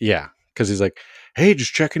guy? Yeah. Because he's like, hey,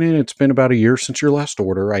 just checking in. It's been about a year since your last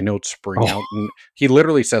order. I know it's spring out. And he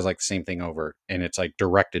literally says the same thing over. And it's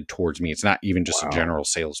directed towards me. It's not even just a general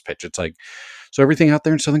sales pitch. It's so everything out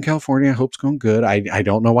there in Southern California, I hope it's going good. I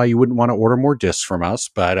don't know why you wouldn't want to order more discs from us.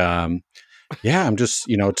 But I'm just,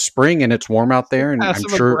 it's spring and it's warm out there. And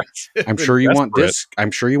I'm sure you want discs.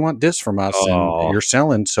 I'm sure you want discs from us and you're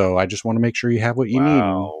selling. So I just want to make sure you have what you need.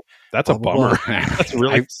 That's a bummer. That's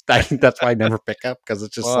really. That's why I never pick up because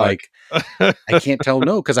it's just I can't tell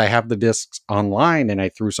no because I have the discs online and I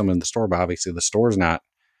threw some in the store, but obviously the store's not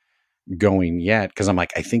going yet because I'm I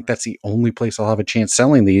think that's the only place I'll have a chance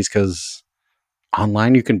selling these because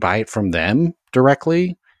online you can buy it from them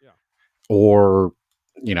directly, or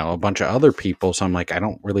a bunch of other people. So I'm I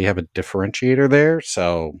don't really have a differentiator there,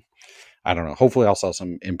 so. I don't know. Hopefully I'll sell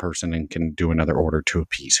some in person and can do another order to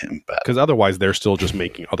appease him. Because otherwise they're still just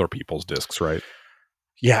making other people's discs, right?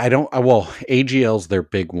 Yeah, AGL's their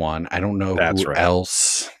big one. I don't know who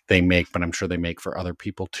else they make, but I'm sure they make for other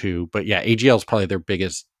people too. But AGL's probably their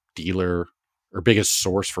biggest dealer or biggest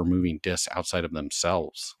source for moving discs outside of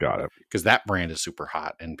themselves. Got it. Because that brand is super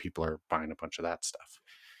hot and people are buying a bunch of that stuff.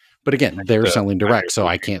 But again, they're selling direct, so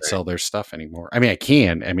I can't sell their stuff anymore. I mean, I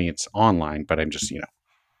can. I mean, it's online, but I'm just,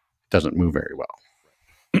 doesn't move very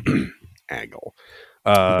well. Angle.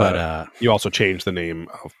 But you also changed the name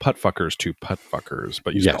of Putt Fuckers to Putt Fuckers,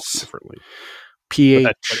 but you spell it differently. PH.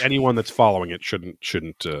 But anyone that's following it shouldn't.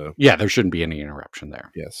 There shouldn't be any interruption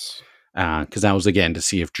there. Yes. Because that was, again, to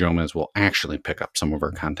see if Jomez will actually pick up some of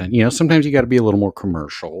our content. You know, sometimes you got to be a little more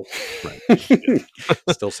commercial. Right.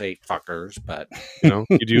 Still say fuckers, but you know,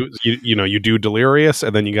 you do Delirious,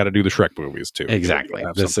 and then you got to do the Shrek movies too. exactly.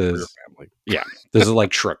 Have This something for your is family. this is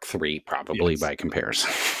like Shrek 3, probably, Yes. by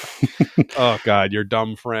comparison. Oh God, your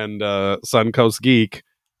dumb friend Suncoast Geek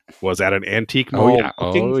was at an antique Oh, mall yeah.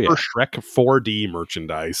 looking Oh, for yeah. Shrek 4D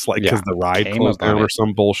merchandise, like because Yeah. the ride Came closed upon down or it.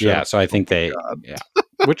 some bullshit. Yeah, so I think Oh, they, God. yeah.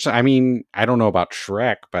 Which, I mean, I don't know about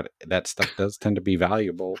Shrek, but that stuff does tend to be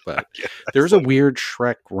valuable. But Yeah, there's it's a like- weird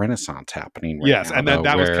Shrek renaissance happening right yes, now. and then though,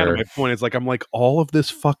 that was kind of where- my point. It's like I'm like all of this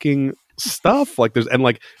fucking stuff, like there's and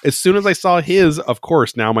like as soon as I saw his, of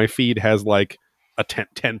course, now my feed has like a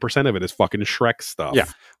 10% of it is fucking Shrek stuff. Yeah.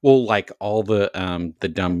 Well, like all the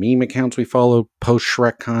dumb meme accounts we follow post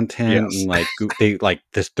Shrek content, Yes. and like they like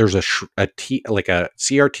this. There's a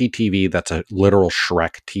CRT TV that's a literal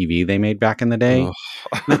Shrek TV they made back in the day. Ugh.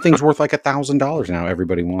 And that thing's worth like $1,000 now.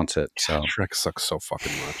 Everybody wants it. So Shrek sucks so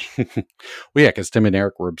fucking much. well, yeah, because Tim and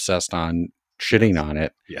Eric were obsessed on shitting on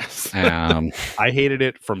it. Yes. I hated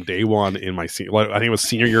it from day one in my I think it was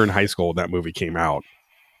senior year in high school when that movie came out.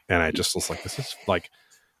 And I just was like, this is like,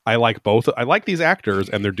 I like both. I like these actors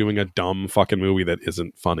and they're doing a dumb fucking movie that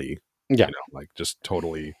isn't funny. Yeah. You know, like just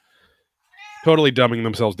totally dumbing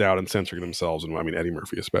themselves down and censoring themselves. And I mean, Eddie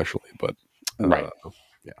Murphy especially, but right.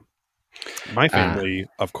 Yeah. My family,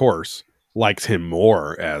 of course, likes him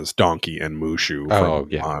more as Donkey and Mushu.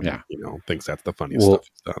 Yeah. You know, thinks that's the funniest Well, stuff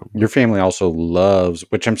he's done. Your family also loves,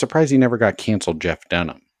 which I'm surprised he never got canceled, Jeff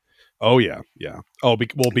Dunham. Oh yeah, yeah. Oh,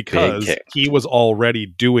 because he was already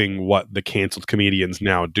doing what the canceled comedians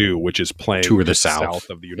now do, which is playing Tour the South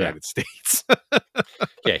of the United States.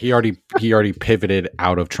 Yeah, he already pivoted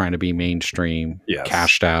out of trying to be mainstream. Yes.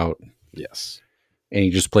 Cashed out. Yes. And he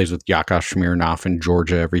just plays with Yakov Smirnoff in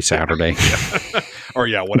Georgia every Saturday. Yeah. Or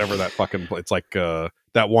yeah, whatever that fucking. It's like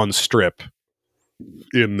that one strip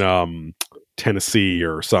in Tennessee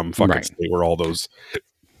or some fucking state where all those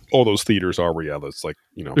theaters are. Where that's like,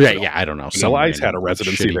 you know. Yeah. I don't know. Vanilla Ice had a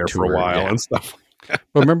residency there for a while and stuff.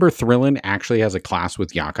 But remember, Thrillin actually has a class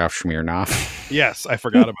with Yakov Smirnoff. Yes, I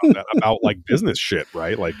forgot about that. About like business shit,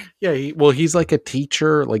 right? Like, yeah. He's like a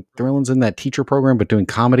teacher. Like Thrillin's in that teacher program, but doing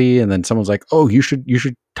comedy. And then someone's like, "Oh, you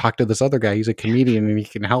should talk to this other guy. He's a comedian and he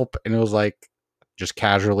can help." And it was like, just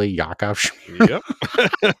casually, Yakov. Yep.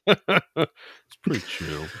 It's pretty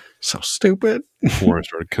chill. So stupid. Before I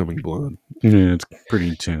started coming blood. Yeah, it's pretty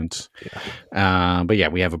intense. Yeah. But yeah,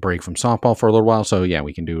 we have a break from softball for a little while. So yeah,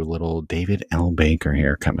 we can do a little David L. Baker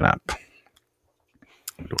here coming up.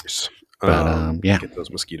 Nice. But yeah. Get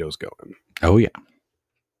those mosquitoes going. Oh yeah.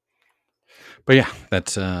 But yeah,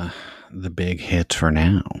 that's the big hits for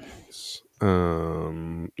now.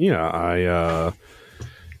 Yeah, I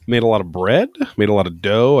made a lot of bread, made a lot of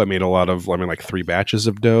dough. I made like 3 batches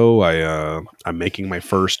of dough. I'm making my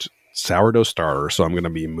first sourdough starter, so I'm going to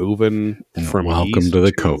be moving from welcome yeast to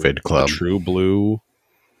the COVID club. True Blue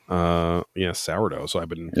sourdough. So I've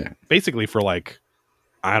been basically for like,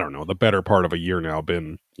 I don't know, the better part of a year now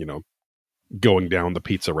been, you know, going down the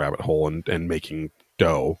pizza rabbit hole and making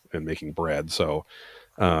dough and making bread. So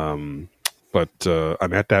but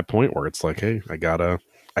I'm at that point where it's like, hey, I gotta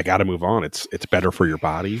move on. It's better for your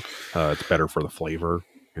body. It's better for the flavor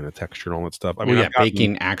and the texture and all that stuff. I mean,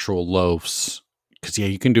 baking actual loaves, because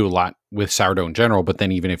you can do a lot with sourdough in general, but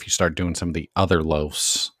then even if you start doing some of the other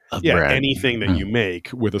loaves of bread, anything that you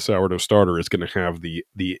make with a sourdough starter is going to have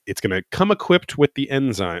it's going to come equipped with the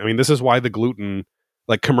enzyme. I mean, this is why the gluten,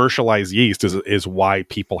 like commercialized yeast, is why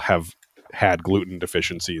people have had gluten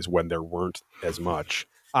deficiencies when there weren't as much.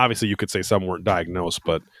 Obviously, you could say some weren't diagnosed,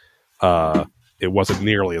 but it wasn't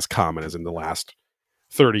nearly as common as in the last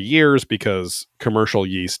 30 years because commercial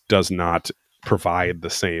yeast does not provide the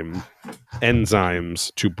same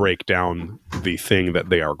enzymes to break down the thing that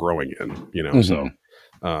they are growing in, you know. So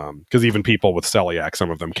because even people with celiac,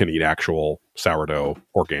 some of them can eat actual sourdough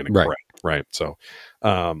organic bread, right? So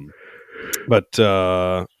but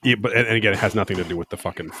again, it has nothing to do with the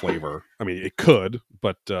fucking flavor. I mean, it could,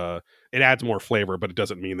 but it adds more flavor, but it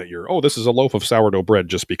doesn't mean that this is a loaf of sourdough bread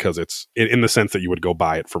just because it's in the sense that you would go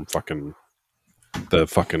buy it from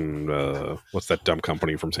what's that dumb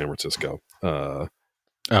company from San Francisco?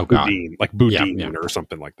 Boudin, like Boudin or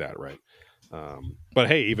something like that, right? But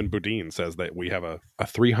hey, even Boudin says that we have a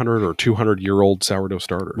 300 or 200 year old sourdough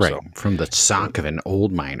starter, right? So. From the sock of an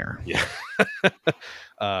old miner. Yeah.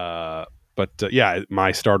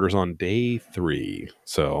 My starter's on day 3,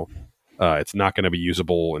 so it's not going to be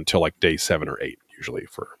usable until like day 7 or 8, usually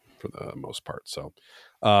for the most part. So,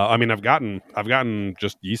 I mean, I've gotten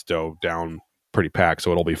just yeast dough down pretty packed,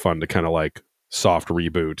 so it'll be fun to kind of like soft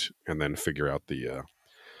reboot and then figure out the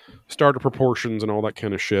starter proportions and all that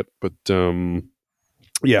kind of shit. But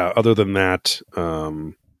yeah, other than that,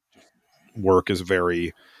 work is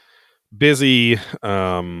very busy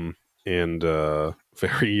and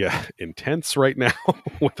very intense right now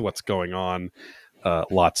with what's going on.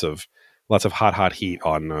 Lots of hot heat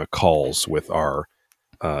on calls with our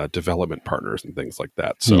development partners and things like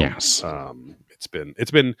that. So yes.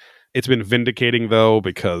 It's been vindicating though,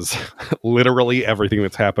 because literally everything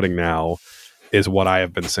that's happening now is what I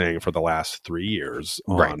have been saying for the last 3 years.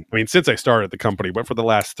 Right. I mean, since I started the company, but for the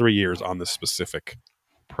last 3 years on this specific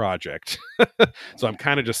project. So I'm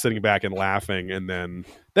kind of just sitting back and laughing, and then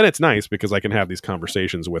it's nice because I can have these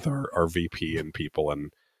conversations with our VP and people,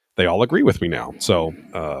 and they all agree with me now. So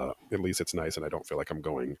at least it's nice, and I don't feel like I'm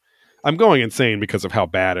going insane because of how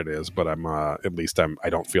bad it is, but I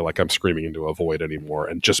don't feel like I'm screaming into a void anymore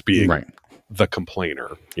and just being the complainer,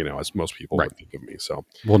 as most people would think of me. So,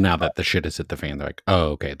 well, now that the shit has hit the fan, they're like, oh,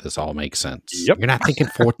 okay, this all makes sense. Yep. You're not thinking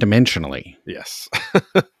fourth dimensionally. Yes.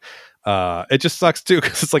 It just sucks too,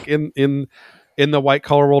 because it's like in the white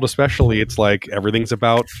collar world, especially, it's like everything's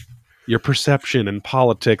about your perception and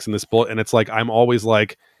politics and this and it's like I'm always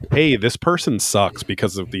like, hey, this person sucks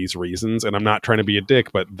because of these reasons, and I'm not trying to be a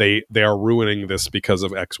dick, but they are ruining this because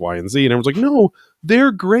of X, Y, and Z. And everyone's like, no,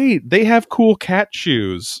 they're great, they have cool cat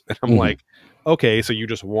shoes. And I'm like, okay, so you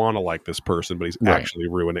just want to like this person, but he's actually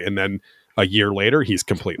ruining it. And then a year later, he's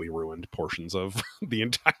completely ruined portions of the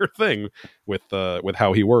entire thing with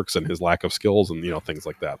how he works and his lack of skills and things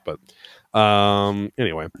like that. But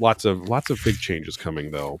anyway, lots of big changes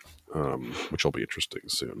coming though, which will be interesting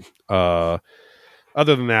soon.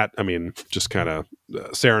 Other than that, I mean, just kind of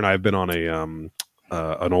Sarah and I have been on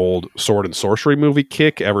an old sword and sorcery movie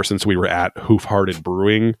kick ever since we were at Hoof-Hearted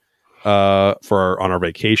Brewing on our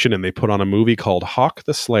vacation, and they put on a movie called Hawk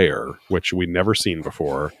the Slayer, which we'd never seen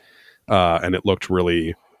before. And it looked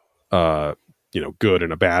really, good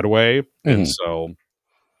in a bad way. And so,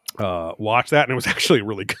 watched that, and it was actually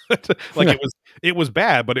really good. Like it was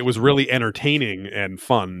bad, but it was really entertaining and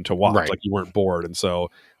fun to watch. Like you weren't bored. And so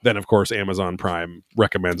then, of course, Amazon Prime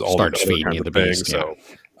recommends all starts the feeding you the things.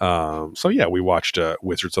 So yeah, we watched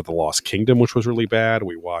Wizards of the Lost Kingdom, which was really bad.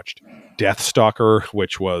 We watched Deathstalker,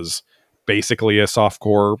 which was basically a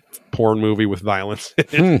softcore porn movie with violence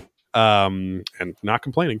in it. And not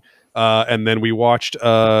complaining. And then we watched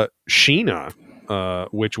Sheena,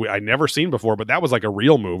 which I'd never seen before, but that was like a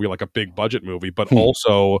real movie, like a big budget movie, but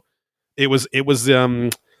also it was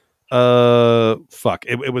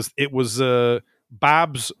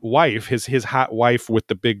Bob's wife, his hot wife with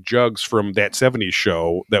the big jugs from that 70s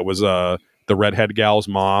show that was the redhead gal's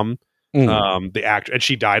mom. The actor, and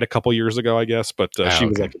she died a couple years ago, I guess, but she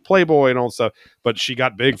was like a Playboy and all that stuff, but she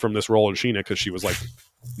got big from this role in Sheena because she was like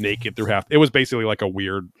naked through half. It was basically like a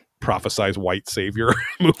weird prophesized white savior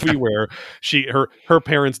movie where her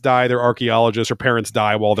parents die, they're archaeologists, her parents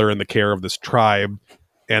die while they're in the care of this tribe,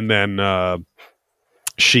 and then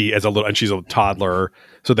she's a toddler,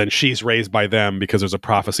 so then she's raised by them because there's a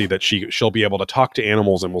prophecy that she'll be able to talk to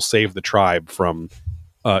animals and will save the tribe from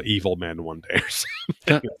evil men one day or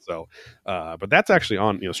something. So but that's actually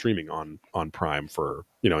on streaming on Prime for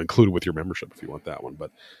included with your membership if you want that one.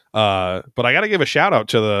 But I gotta give a shout out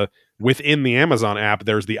to within the Amazon app,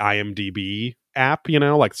 there's the IMDb app,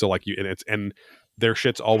 and their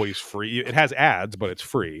shit's always free. It has ads, but it's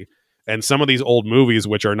free. And some of these old movies,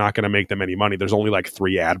 which are not going to make them any money, there's only like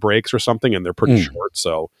 3 ad breaks or something, and they're pretty short.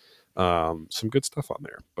 So some good stuff on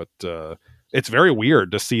there. But it's very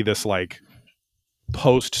weird to see this like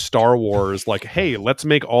post Star Wars, like, hey, let's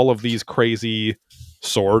make all of these crazy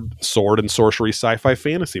sword and sorcery sci-fi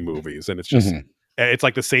fantasy movies, and it's just it's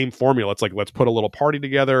like the same formula. It's like, let's put a little party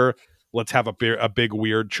together, let's have a big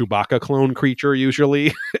weird Chewbacca clone creature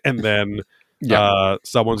usually, and then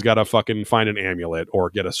someone's got to fucking find an amulet or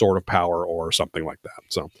get a sword of power or something like that.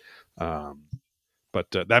 So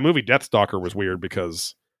but that movie Deathstalker was weird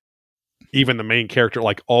because even the main character,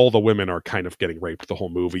 like all the women are kind of getting raped the whole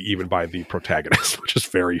movie, even by the protagonist, which is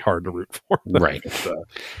very hard to root for. Right.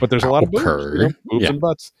 But there's a lot of boobs and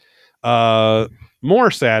butts.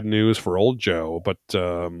 More sad news for old Joe, but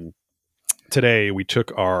today we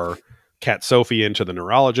took our cat Sophie into the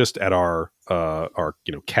neurologist at our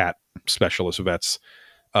cat specialist vet's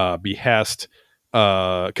behest.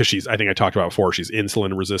 Because I think I talked about before, she's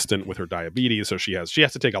insulin resistant with her diabetes, so she has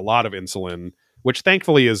to take a lot of insulin, which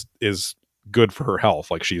thankfully is good for her health.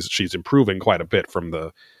 Like she's improving quite a bit from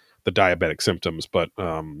the diabetic symptoms, but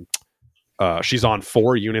she's on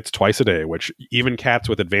 4 units twice a day, which even cats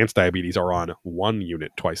with advanced diabetes are on 1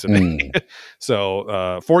 unit twice a day.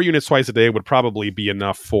 So 4 units twice a day would probably be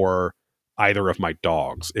enough for either of my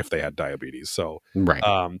dogs if they had diabetes. So, Right.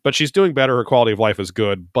 but she's doing better. Her quality of life is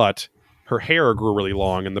good, but her hair grew really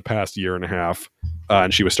long in the past year and a half,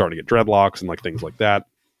 and she was starting to get dreadlocks and like things like that.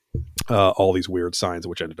 All these weird signs,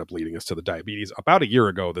 which ended up leading us to the diabetes about a year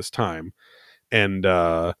ago this time. And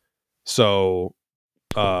but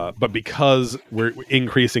because we're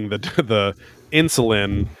increasing the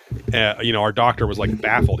insulin, our doctor was like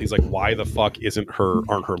baffled. He's like, why the fuck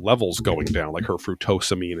aren't her levels going down, like her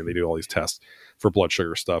fructosamine, and they do all these tests for blood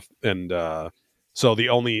sugar stuff. And so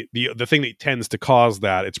the thing that tends to cause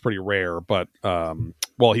that, it's pretty rare, but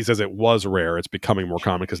well, he says it was rare. It's becoming more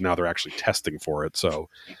common because now they're actually testing for it. So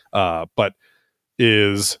but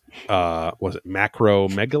was it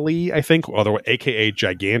macromegaly, I think, aka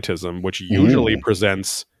gigantism, which usually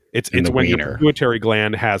presents it's when your pituitary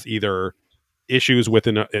gland has either issues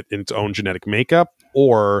within its own genetic makeup,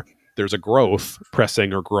 or there's a growth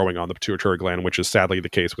pressing or growing on the pituitary gland, which is sadly the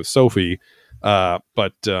case with Sophie.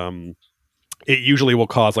 But it usually will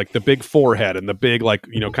cause like the big forehead and the big, like,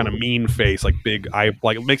 kind of mean face, like big eye,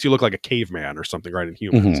 like it makes you look like a caveman or something, right, in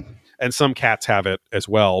humans. And some cats have it as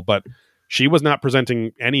well, but she was not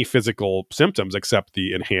presenting any physical symptoms except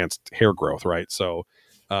the enhanced hair growth, right? So,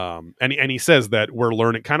 and he says that we're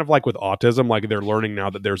learning, kind of like with autism, like they're learning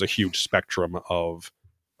now that there's a huge spectrum of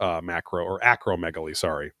macro or acromegaly,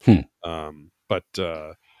 sorry.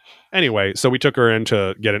 Anyway, so we took her in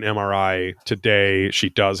to get an MRI today. She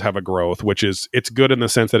does have a growth, which it's good in the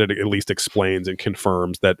sense that it at least explains and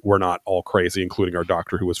confirms that we're not all crazy, including our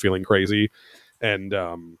doctor who was feeling crazy. And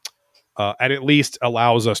at least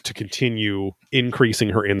allows us to continue increasing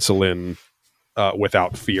her insulin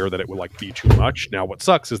without fear that it will like be too much. Now, what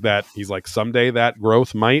sucks is that he's like, someday that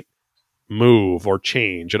growth might move or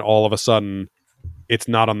change, and all of a sudden it's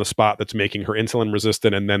not on the spot that's making her insulin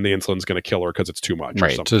resistant, and then the insulin's going to kill her because it's too much.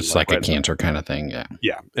 Right. So it's like a cancer kind of thing. Yeah.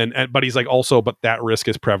 Yeah. And but he's like, also, but that risk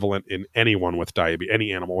is prevalent in anyone with diabetes,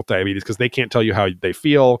 any animal with diabetes, because they can't tell you how they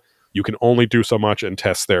feel. You can only do so much and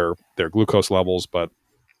test their glucose levels. But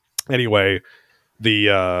anyway, the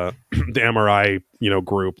MRI,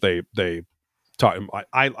 group, they taught him.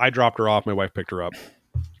 I dropped her off. My wife picked her up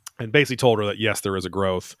and basically told her that yes, there is a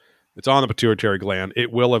growth. It's on the pituitary gland.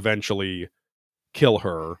 It will eventually kill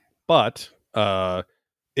her, but they're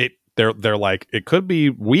like, it could be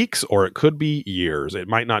weeks or it could be years. It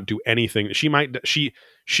might not do anything.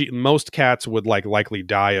 Most cats would likely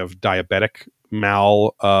die of diabetic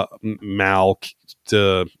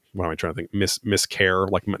what am I trying to think?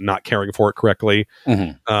 Miscare, like not caring for it correctly.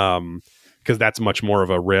 Because that's much more of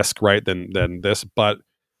a risk, right, than this. But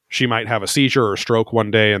she might have a seizure or a stroke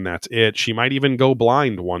one day, and that's it. She might even go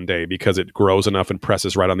blind one day because it grows enough and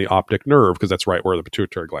presses right on the optic nerve, because that's right where the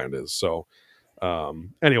pituitary gland is. So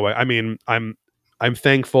anyway, I mean, I'm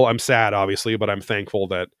thankful. I'm sad, obviously, but I'm thankful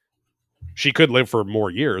that she could live for more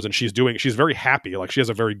years, and she's very happy. Like, she has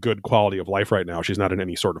a very good quality of life right now. She's not in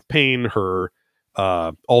any sort of pain. Her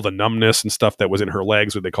all the numbness and stuff that was in her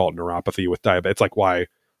legs, what they call it, neuropathy with diabetes. It's like why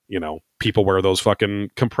people wear those fucking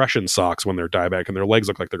compression socks when they're diabetic and their legs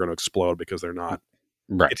look like they're going to explode, because they're not.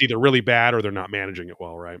 Right. It's either really bad or they're not managing it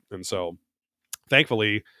well, right? And so,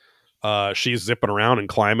 thankfully, she's zipping around and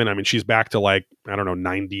climbing. I mean, she's back to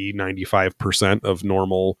 90-95% of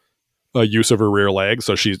normal use of her rear legs.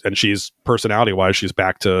 So she's personality wise, she's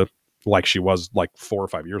back to like she was like 4 or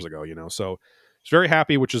 5 years ago. So she's very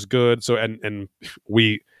happy, which is good. So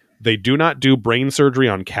they do not do brain surgery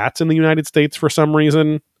on cats in the United States for some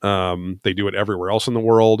reason. They do it everywhere else in the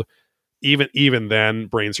world. Even then,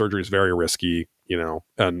 brain surgery is very risky,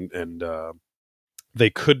 and they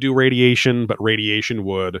could do radiation, but radiation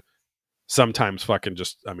would sometimes fucking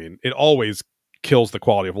it always kills the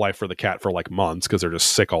quality of life for the cat for like months, because they're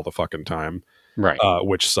just sick all the fucking time. Right.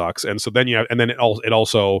 Which sucks. And so then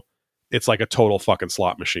it's like a total fucking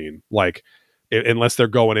slot machine. Like, unless they're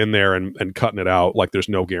going in there and cutting it out, like, there's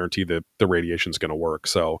no guarantee that the radiation's going to work.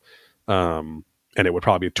 So, and it would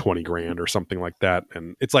probably be $20,000 or something like that.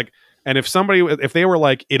 And it's like, and if they were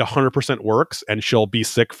like, it 100% works and she'll be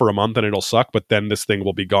sick for a month and it'll suck, but then this thing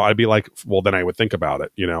will be gone, I'd be like, well, then I would think about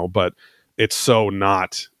it, but it's so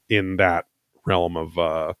not in that realm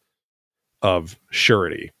of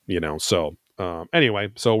surety, So,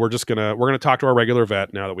 anyway, so we're going to talk to our regular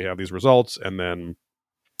vet now that we have these results. And then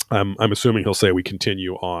I'm assuming he'll say we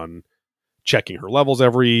continue on checking her levels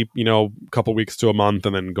every, couple weeks to a month,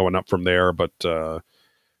 and then going up from there. But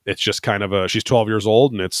it's just kind of she's 12 years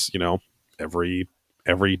old, and it's, every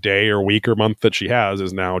day or week or month that she has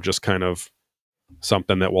is now just kind of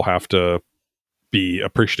something that we'll have to be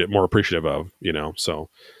more appreciative of, So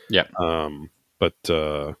yeah.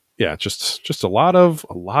 Yeah, just a lot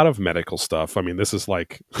of medical stuff. I mean, this is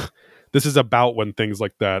like this is about when things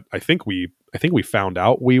like that. I think we found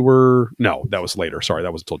out we were, no, that was later. Sorry,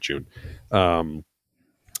 that was until June.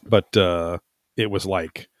 But it was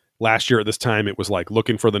like last year at this time, it was like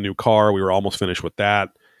looking for the new car. We were almost finished with that.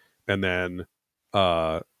 And then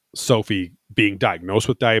Sophie being diagnosed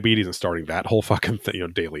with diabetes and starting that whole fucking thing,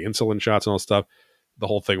 daily insulin shots and all that stuff. The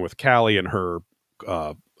whole thing with Callie and her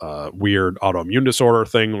weird autoimmune disorder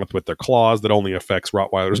thing with their claws that only affects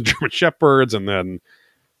Rottweilers and German Shepherds. And then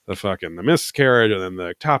the miscarriage and then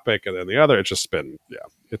the ectopic and then the other. It's just been,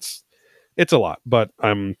 it's a lot, but I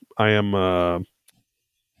am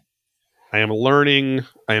learning.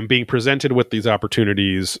 I am being presented with these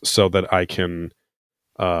opportunities so that I can,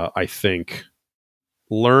 I think,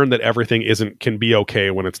 learn that everything can be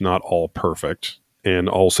okay when it's not all perfect, and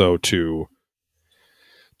also to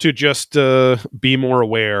just be more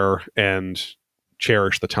aware and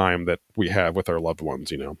cherish the time that we have with our loved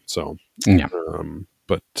ones. So Yeah.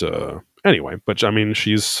 Anyway, but I mean,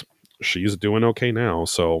 she's doing okay now.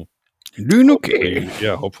 So Doing okay.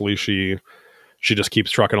 Hopefully she just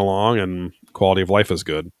keeps trucking along and quality of life is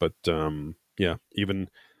good. But even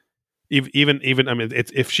I mean,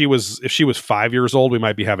 if she was 5 years old, we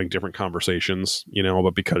might be having different conversations,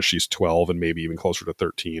 but because she's 12 and maybe even closer to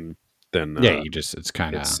 13, then it's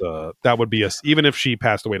kind of that would be even if she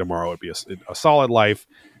passed away tomorrow, it would be a solid life,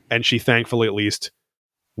 and she thankfully at least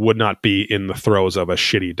would not be in the throes of a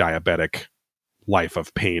shitty diabetic life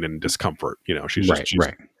of pain and discomfort.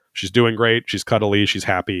 She's doing great. She's cuddly. She's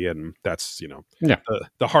happy. And that's,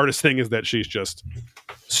 the hardest thing is that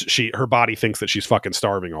her body thinks that she's fucking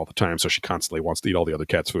starving all the time. So she constantly wants to eat all the other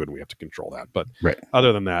cat's food, and we have to control that. But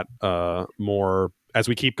other than that, more as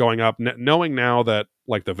we keep going up, knowing now that,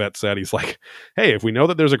 like the vet said, he's like, hey, if we know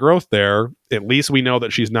that there's a growth there, at least we know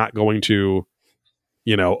that she's not going to,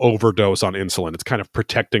 overdose on insulin. It's kind of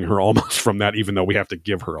protecting her almost from that, even though we have to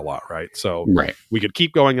give her a lot. Right. So we could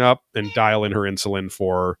keep going up and dial in her insulin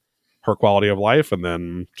for her quality of life, and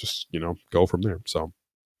then just, go from there. So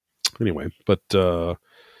anyway, but,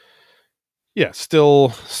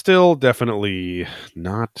 still definitely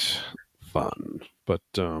not fun, but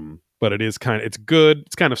it is it's good.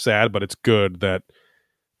 It's kind of sad, but it's good that,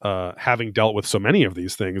 having dealt with so many of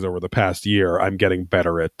these things over the past year, I'm getting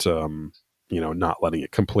better at, not letting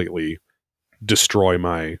it completely destroy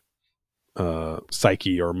my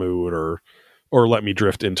psyche or mood or let me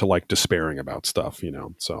drift into like despairing about stuff,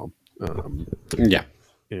 so and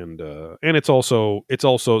it's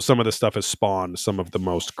also some of this stuff has spawned some of the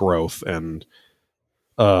most growth and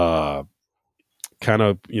kind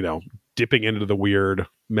of dipping into the weird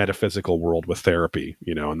metaphysical world with therapy,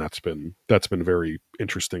 and that's been very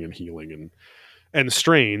interesting and healing and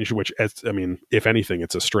strange, which, if anything,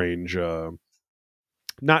 it's a strange,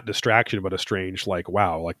 not distraction, but a strange, like,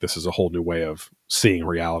 wow, like this is a whole new way of seeing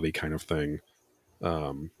reality kind of thing,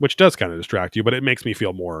 which does kind of distract you, but it makes me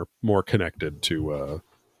feel more connected to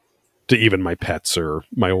even my pets or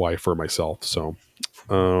my wife or myself. So,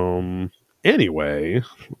 anyway,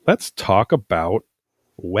 let's talk about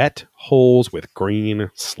wet holes with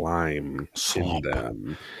green slime in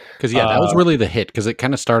them. Because that was really the hit, because it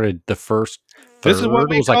kind of started the first third. This is what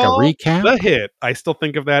was like a recap. The hit. I still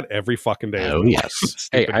think of that every fucking day. Oh yes.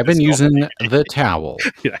 Hey, I've been using the towel.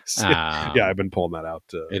 Yes. I've been pulling that out.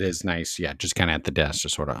 It is nice. Yeah, just kind of at the desk,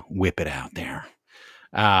 just sort of whip it out there.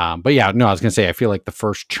 But I was gonna say, I feel like the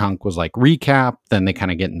first chunk was like recap, then they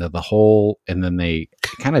kind of get into the whole, and then they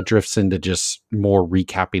kind of drifts into just more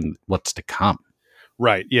recapping what's to come.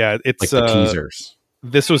 Right. Yeah. It's like the teasers.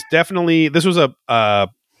 This was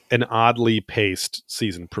an oddly paced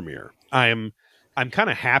season premiere. I'm kind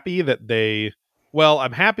of happy that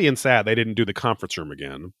I'm happy and sad they didn't do the conference room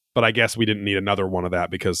again, but I guess we didn't need another one of that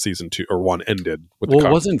because season 2 or 1 ended with it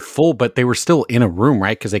wasn't full, but they were still in a room,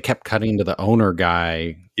 right? Because they kept cutting to the owner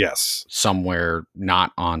guy. Yes. Somewhere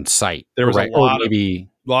not on site. There was a lot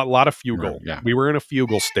of fugal. Yeah. We were in a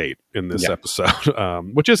fugal state in this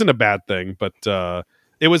episode, which isn't a bad thing, but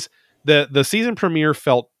it was the season premiere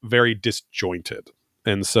felt very disjointed.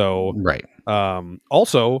 And so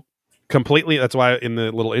also completely, that's why in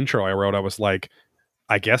the little intro I wrote, I was like,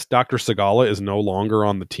 I guess Dr. Segala is no longer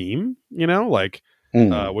on the team,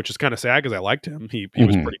 which is kind of sad because I liked him. He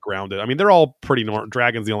was pretty grounded. I mean, they're all pretty normal.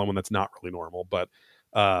 Dragon's the only one that's not really normal, but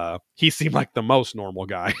he seemed like the most normal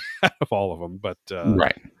guy out of all of them. But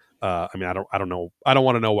I mean, I don't know. I don't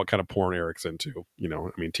want to know what kind of porn Eric's into.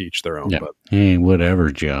 I mean, to each their own. But hey,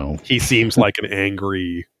 whatever, Joe. He seems like an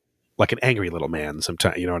angry little man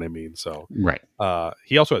sometimes. You know what I mean? So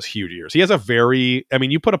he also has huge ears. He has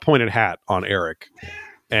you put a pointed hat on Eric,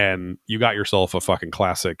 and you got yourself a fucking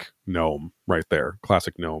classic gnome right there.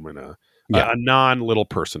 Classic gnome in A non-little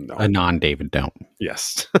person gnome. A non-David gnome.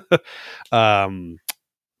 Yes.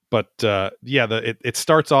 It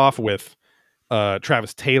starts off with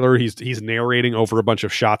Travis Taylor. He's narrating over a bunch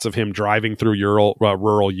of shots of him driving through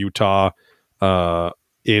rural Utah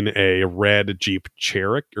in a red Jeep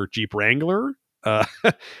Cherokee or Jeep Wrangler,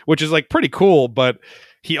 which is like pretty cool, but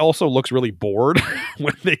he also looks really bored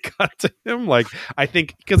when they cut to him. Like, I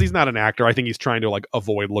think because he's not an actor, I think he's trying to like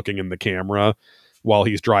avoid looking in the camera while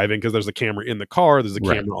he's driving, because there's a camera in the car, there's a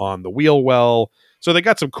camera on the wheel well. So they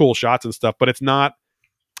got some cool shots and stuff, but it's not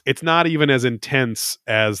even as intense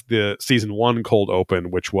as the season 1 cold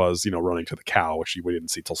open, which was, running to the cow, which we didn't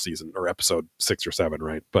see till episode 6 or 7,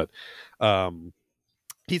 right? But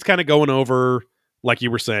he's kind of going over, like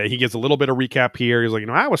you were saying, he gives a little bit of recap here. He's like,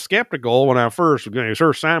 I was skeptical when I first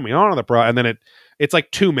signed me on to the pro, and then it's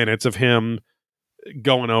like 2 minutes of him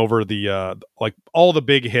going over the like all the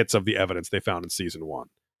big hits of the evidence they found in season 1,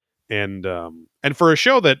 and for a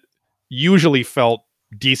show that usually felt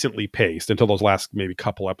decently paced until those last maybe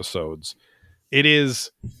couple episodes,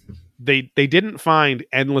 they didn't find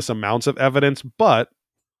endless amounts of evidence, but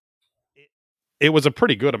it was a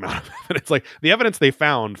pretty good amount of evidence. Like, the evidence they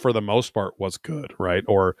found for the most part was good, right?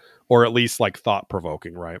 Or at least like thought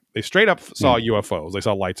provoking, right? They straight up saw UFOs. They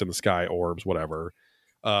saw lights in the sky, orbs, whatever.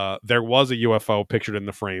 There was a UFO pictured in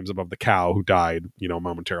the frames above the cow who died,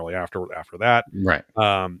 momentarily after that. Right.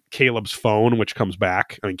 Caleb's phone, which comes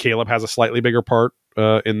back. I mean, Caleb has a slightly bigger part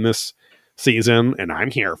in this season, and I'm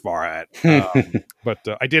here for it. But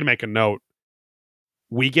I did make a note.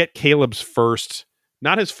 We get Caleb's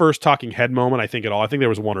not his first talking head moment, I think, at all. I think there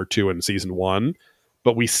was 1 or 2 in season 1,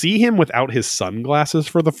 but we see him without his sunglasses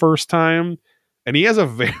for the first time, and he has a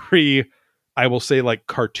very, I will say, like,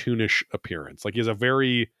 cartoonish appearance. Like, he has a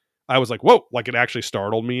very, I was like, whoa, like, it actually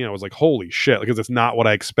startled me. I was like, holy shit, because it's not what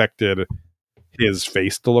I expected his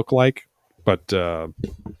face to look like. But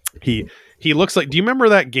he looks like, do you remember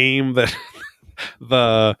that game that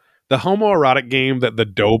the homoerotic game that the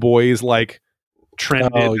Doughboys like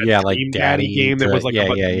trended? Oh yeah, like Dream Daddy game that was like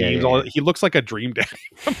memes. He looks like a Dream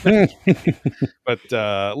Daddy. But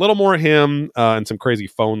a little more of him and some crazy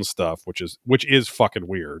phone stuff, which is fucking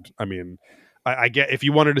weird. I mean, I get, if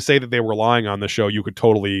you wanted to say that they were relying on the show, you could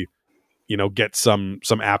totally, get some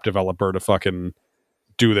app developer to fucking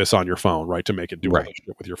do this on your phone, right? To make it do all this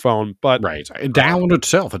shit with your phone. But download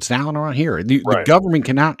itself. It's down around here. The government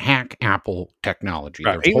cannot hack Apple technology.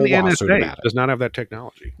 Right. Even the NSA does not have that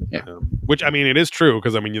technology. Yeah. Which, I mean, it is true,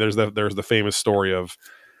 because I mean, there's the famous story of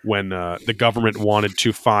when the government wanted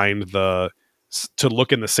to to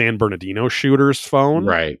look in the San Bernardino shooter's phone.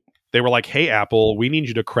 Right. They were like, hey, Apple, we need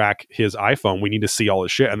you to crack his iPhone. We need to see all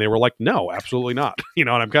his shit. And they were like, no, absolutely not. And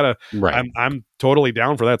I'm kind of, I'm totally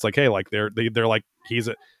down for that. It's like, hey, like they're like,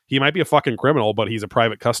 he might be a fucking criminal, but he's a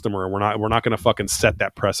private customer, and we're not going to fucking set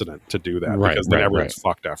that precedent to do that, because then everyone's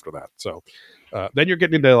fucked after that. So then you're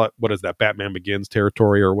getting into like, what is that, Batman Begins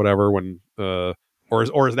territory or whatever, when or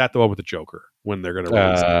is that the one with the Joker, when they're going to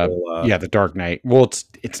release the Dark Knight? Well,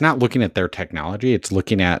 it's not looking at their technology, it's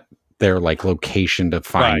looking at their like location to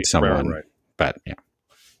find someone. Right. But yeah,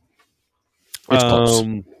 it's close.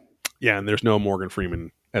 Yeah, and there's no Morgan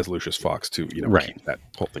Freeman as Lucius Fox to keep that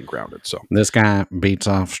whole thing grounded. So this guy beats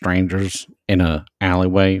off strangers in a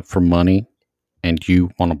alleyway for money, and you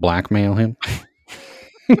want to blackmail him?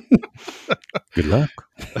 Good luck.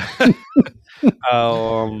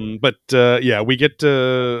 We get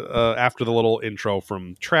to after the little intro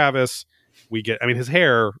from Travis, we get, I mean, his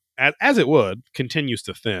hair, as it would, continues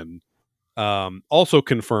to thin. Also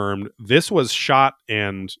confirmed, this was shot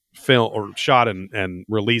and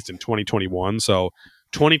released in 2021. So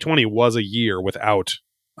 2020 was a year without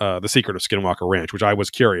The Secret of Skinwalker Ranch, which I was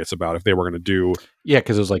curious about if they were going to do. Yeah,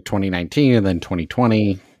 because it was like 2019 and then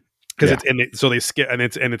 2020. Because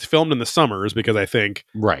it's filmed in the summers, because I think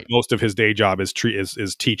most of his day job is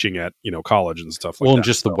teaching at college and stuff like that. Well, and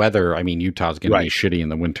just the weather. I mean, Utah's going to be shitty in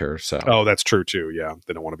the winter, so that's true too. Yeah,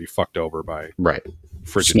 they don't want to be fucked over by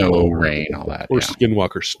frigid snow, rain, all that, or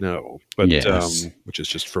Skinwalker snow. But which is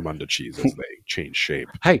just Fermunda cheese as they change shape.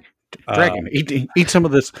 Hey, Dragon, eat some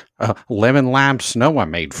of this lemon lime snow I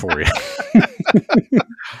made for you.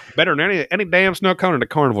 Better than any damn snow cone at a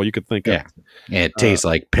carnival you could think of. Yeah, it tastes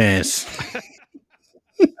like piss.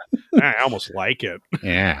 I almost like it.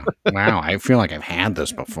 Yeah. Wow, I feel like I've had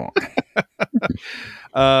this before.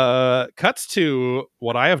 Cuts to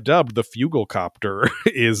what I have dubbed the Fugle Copter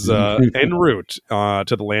is en route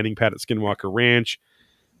to the landing pad at Skinwalker Ranch,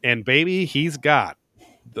 and baby, he's got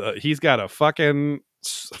a fucking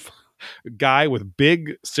guy with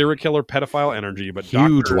big serial killer pedophile energy, but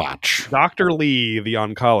Huge watch. Dr. Lee, the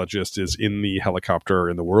oncologist, is in the helicopter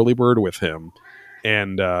in the Whirlybird with him.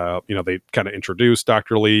 And they kind of introduce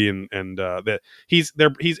Dr. Lee, and that he's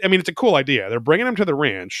I mean, it's a cool idea. They're bringing him to the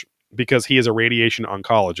ranch because he is a radiation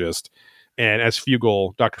oncologist, and as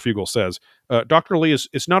Dr. Fugel says, Dr. Lee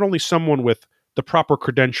is not only someone with the proper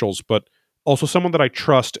credentials, but also someone that I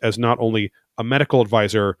trust as not only a medical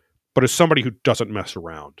advisor, but as somebody who doesn't mess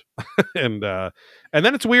around. and then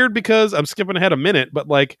it's weird because I'm skipping ahead a minute, but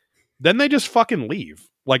like then they just fucking leave.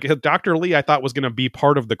 Like Dr. Lee, I thought was going to be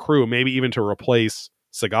part of the crew, maybe even to replace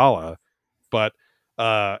Segala. But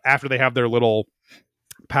after they have their little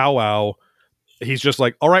powwow, he's just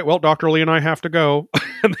like, all right, well, Dr. Lee and I have to go.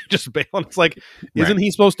 And they just bail. And it's like, isn't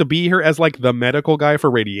he supposed to be here as like the medical guy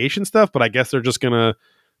for radiation stuff? But I guess they're just going to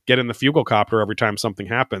get in the Fugelcopter every time something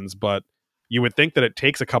happens. But you would think that it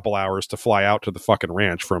takes a couple hours to fly out to the fucking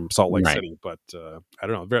ranch from Salt Lake City. But I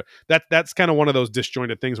don't know. That's kind of one of those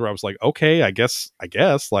disjointed things where I was like, okay, I guess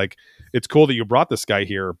like it's cool that you brought this guy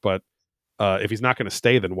here, but if he's not going to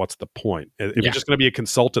stay, then what's the point? If you're just going to be a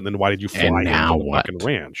consultant, then why did you fly him to the fucking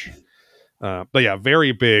ranch? But yeah,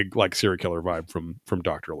 very big like serial killer vibe from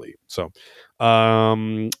Dr. Lee. So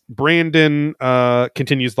Brandon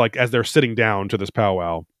continues, like as they're sitting down to this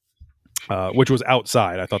powwow, which was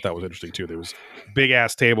outside. I thought that was interesting too. There was big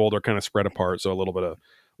ass table. They're kind of spread apart, so a little bit of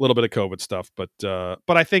COVID stuff. But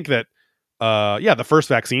I think that the first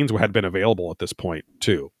vaccines had been available at this point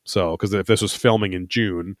too. So because if this was filming in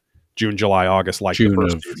June, July, August, like June the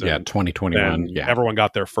first of season, 2021. Yeah, everyone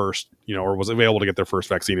got their first, or was available to get their first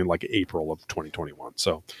vaccine in like April of 2021.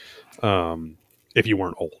 So if you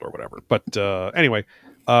weren't old or whatever. But anyway.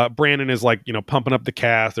 Brandon is like, pumping up the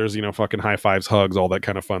cast. There's, fucking high fives, hugs, all that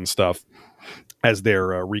kind of fun stuff as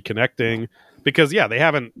they're reconnecting because, they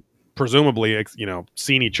haven't presumably,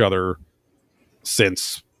 seen each other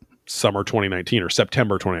since summer 2019 or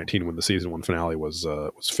September 2019 when the season 1 finale was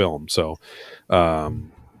filmed. So, I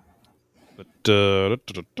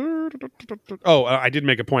did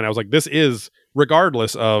make a point. I was like, this is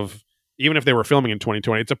regardless of even if they were filming in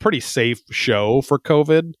 2020, it's a pretty safe show for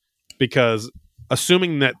COVID because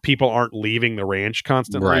assuming that people aren't leaving the ranch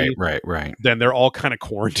constantly, right, then they're all kind of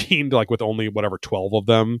quarantined, like with only 12 of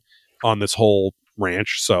them on this whole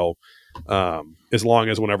ranch. So as long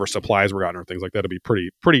as whenever supplies were gotten or things like that, it'd be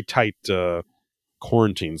pretty tight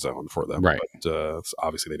quarantine zone for them. Right. But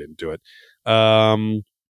obviously they didn't do it.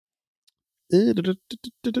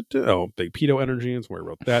 Big pedo energy is where I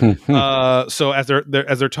wrote that. So as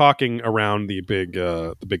they're talking around the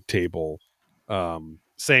big table,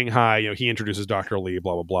 saying hi, he introduces Dr. Lee,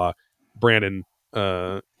 blah blah blah. Brandon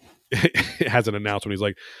has an announcement. He's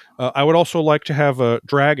like, I would also like to have a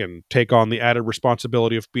Dragon take on the added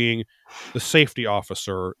responsibility of being the safety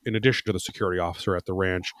officer in addition to the security officer at the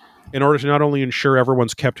ranch, in order to not only ensure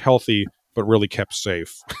everyone's kept healthy but really kept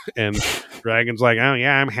safe. And Dragon's like, oh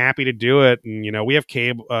yeah, I'm happy to do it. And we have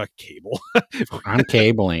cable. I'm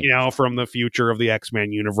cabling. From the future of the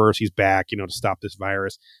X-Men universe, he's back. To stop this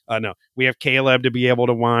virus. No, we have Caleb to be able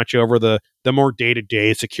to watch over the more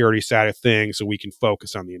day-to-day security side of things, so we can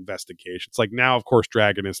focus on the investigation. It's like now, of course,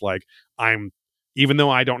 Dragon is like, even though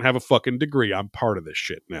I don't have a fucking degree, I'm part of this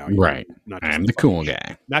shit now. Right. I'm the cool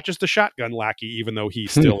guy, not just the shotgun lackey, even though he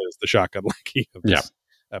still is the shotgun lackey of this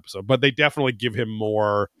episode. But they definitely give him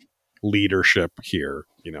more leadership here,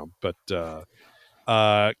 But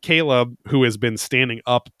Caleb, who has been standing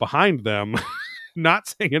up behind them, not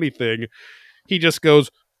saying anything, he just goes,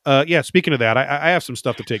 speaking of that, I have some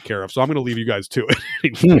stuff to take care of, so I'm going to leave you guys to it.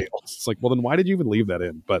 It's like, well, then why did you even leave that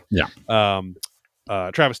in? But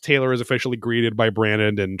Travis Taylor is officially greeted by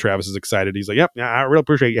Brandon, and Travis is excited. He's like, yep, I really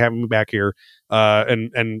appreciate you having me back here.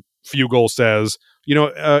 And Fugel says,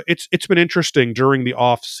 it's been interesting during the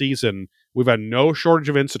off season. We've had no shortage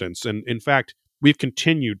of incidents, and in fact, we've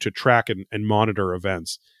continued to track and monitor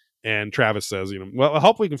events. And Travis says, well,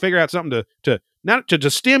 hopefully we can figure out something to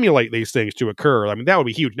stimulate these things to occur. I mean, that would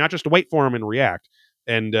be huge, not just to wait for them and react.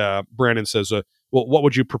 And Brandon says, well, what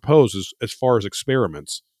would you propose as far as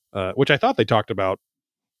experiments? Which I thought they talked about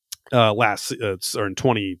or in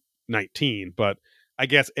 2019, but I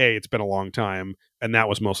guess it's been a long time, and that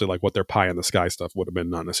was mostly like what their pie in the sky stuff would have been,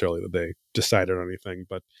 not necessarily that they decided on anything.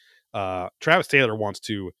 But Travis Taylor wants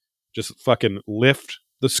to just fucking lift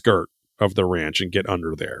the skirt of the ranch and get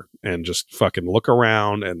under there and just fucking look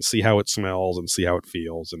around and see how it smells and see how it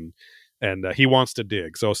feels, and he wants to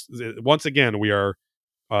dig. So once again, we are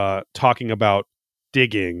talking about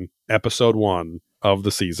digging, episode 1 of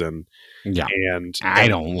the season. Yeah, and I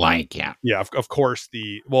don't like it. Yeah, of course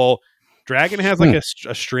Dragon has like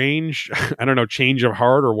a strange, I don't know, change of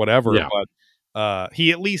heart or whatever, Yeah. but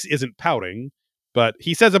he at least isn't pouting. But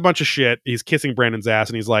he says a bunch of shit. He's kissing Brandon's ass,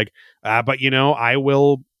 and he's like, but I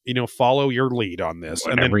will, follow your lead on this.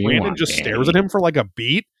 Whatever and then you Brandon want, just Danny. stares at him for like a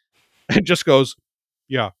beat and just goes,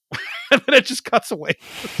 yeah. And then it just cuts away.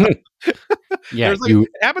 Yeah, it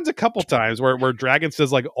happens a couple times where Dragon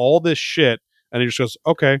says like all this shit, and he just goes,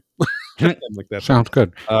 okay. Like that. Sounds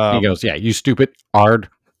good. He goes, yeah, you stupid. Ard.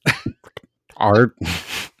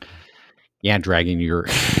 Yeah, Dragon, you're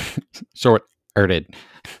so retarded.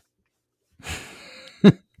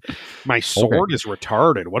 My sword is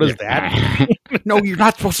retarded. What does that mean? No, you're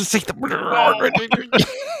not supposed to say the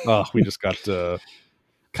Oh, we just got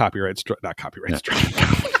copyright struck. Not copyright struck.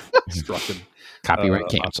 Struck. Copyright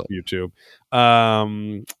canceled. YouTube.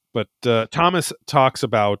 But Thomas talks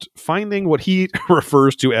about finding what he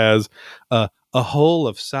refers to as a hole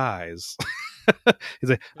of size. He's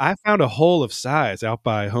like, I found a hole of size out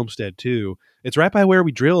by Homestead 2. It's right by where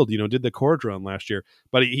we drilled, did the core drone last year.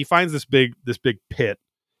 But he finds this big pit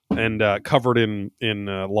and covered in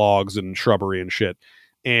logs and shrubbery and shit.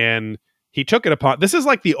 And he took it upon. This is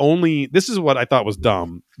what I thought was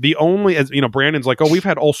dumb. As Brandon's like, oh, we've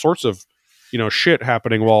had all sorts of shit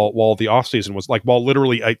happening while the off season was like, while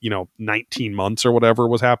literally 19 months or whatever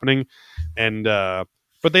was happening, and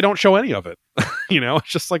but they don't show any of it. It's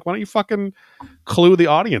just like, why don't you fucking clue the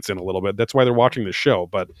audience in a little bit? That's why they're watching the show.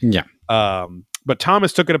 But yeah, but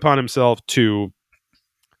Thomas took it upon himself to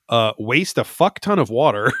waste a fuck ton of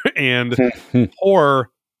water and pour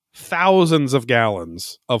thousands of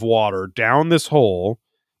gallons of water down this hole.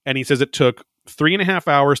 And he says it took 3.5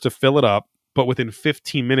 hours to fill it up, but within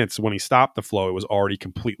 15 minutes when he stopped the flow, it was already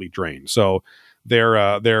completely drained. So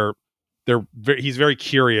he's very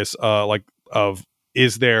curious,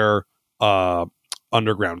 is there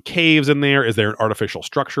underground caves in there? Is there an artificial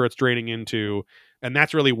structure it's draining into? And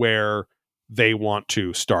that's really where they want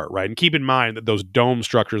to start, right? And keep in mind that those dome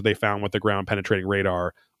structures they found with the ground penetrating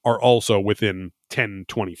radar are also within 10,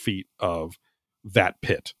 20 feet of that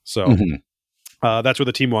pit. So that's where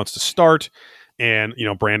the team wants to start. And,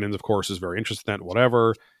 Brandon, of course, is very interested in that,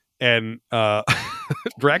 whatever. And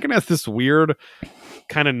Dragon has this weird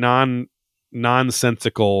kind of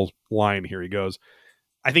nonsensical line here. He goes,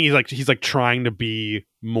 I think he's like trying to be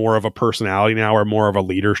more of a personality now, or more of a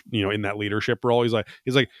leader, in that leadership role. He's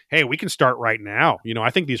like, hey, we can start right now.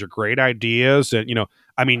 I think these are great ideas. And,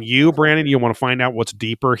 you, Brandon, you want to find out what's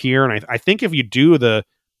deeper here. And I think if you do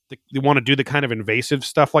you want to do the kind of invasive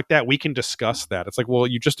stuff like that, we can discuss that. It's like, well,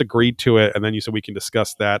 you just agreed to it. And then you said we can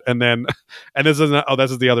discuss that. And then, this is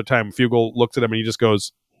the other time Fugal looks at him and he just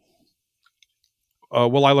goes,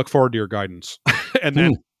 well, I look forward to your guidance.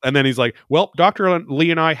 And then he's like, well, Dr. Lee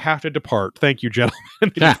and I have to depart. Thank you, gentlemen.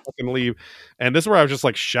 And they just fucking leave. And this is where I was just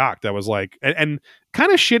like shocked. I was like, and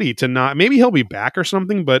kind of shitty to not, maybe he'll be back or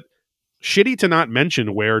something, but shitty to not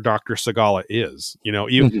mention where Dr. Segala is,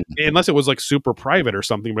 unless it was like super private or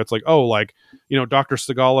something, but it's like, oh, like, Dr.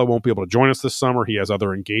 Segala won't be able to join us this summer. He has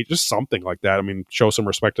other engagements, just something like that. I mean, show some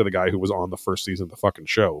respect to the guy who was on the first season of the fucking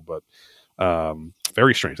show, but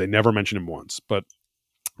very strange. They never mentioned him once. But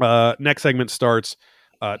next segment starts.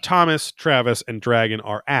 Thomas, Travis, and Dragon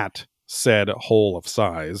are at said hole of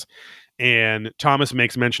size. And Thomas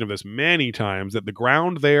makes mention of this many times, that the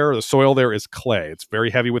ground there, the soil there, is clay. It's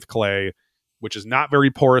very heavy with clay, which is not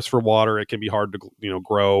very porous for water. It can be hard to,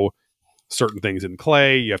 grow certain things in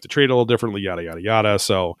clay. You have to treat it a little differently, yada, yada, yada.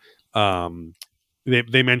 So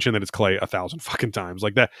they mention that it's clay 1,000 fucking times.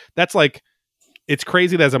 Like that's like, it's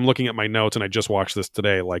crazy that as I'm looking at my notes, and I just watched this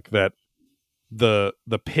today, like that the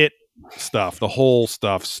pit stuff, the whole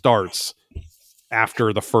stuff starts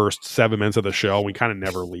after the first 7 minutes of the show. We kind of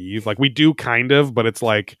never leave. Like we do kind of, but it's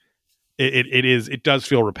like it does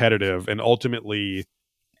feel repetitive. And ultimately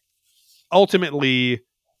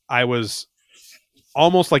I was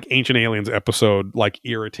almost like Ancient Aliens episode, like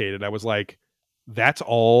irritated. I was like, that's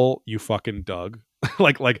all you fucking dug.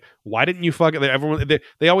 like why didn't you fucking, everyone,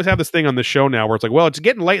 they always have this thing on the show now where it's like, well, it's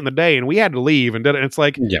getting late in the day and we had to leave, and it's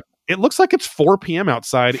like, yep. It looks like it's 4 p.m.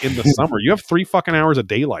 outside in the summer. You have 3 fucking hours of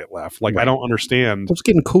daylight left. Like, right. I don't understand. It's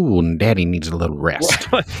getting cool and daddy needs a little rest.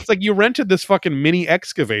 It's like you rented this fucking mini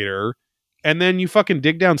excavator and then you fucking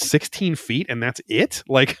dig down 16 feet and that's it?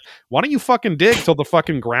 Like, why don't you fucking dig till the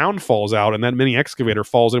fucking ground falls out and that mini excavator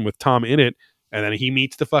falls in with Tom in it and then he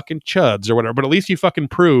meets the fucking chuds or whatever. But at least you fucking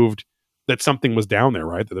proved that something was down there,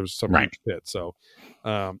 right? That there was some right. Pit. So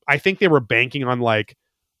I think they were banking on like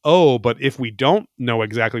oh, but if we don't know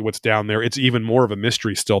exactly what's down there, it's even more of a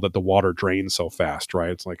mystery still that the water drains so fast, right?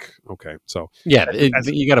 It's like, okay, so Yeah,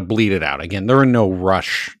 you got to bleed it out. Again, they're in no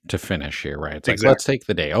rush to finish here, right? It's like, let's take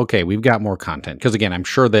the day. Okay, we've got more content. Because again, I'm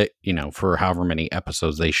sure that, for however many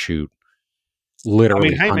episodes they shoot,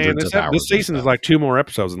 literally hey man, hundreds of hours. This season is like 2 more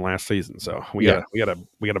episodes than last season, so we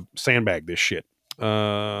gotta sandbag this shit.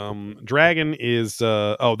 Dragon is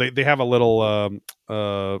they have a little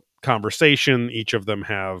conversation. Each of them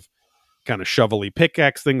have kind of shovelly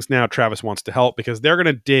pickaxe things now. Travis wants to help because they're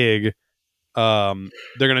gonna dig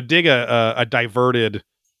a diverted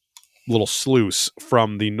little sluice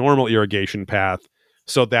from the normal irrigation path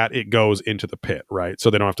so that it goes into the pit, right? So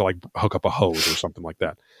they don't have to like hook up a hose or something like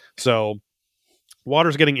that. So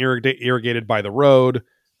water's getting irrigated by the road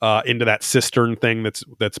into that cistern thing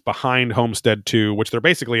that's behind Homestead 2, which they're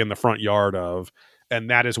basically in the front yard of. And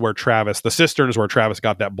that is where the cistern is where Travis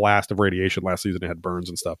got that blast of radiation last season. It had burns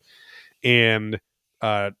and stuff. And,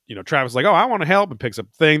 Travis is like, oh, I want to help, and picks up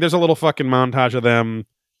the thing. There's a little fucking montage of them,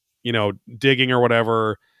 digging or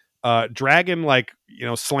whatever. Dragon,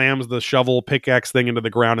 slams the shovel pickaxe thing into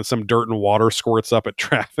the ground, and some dirt and water squirts up at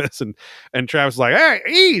Travis. And Travis is like, hey,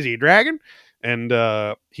 easy, Dragon. And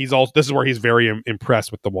this is where he's very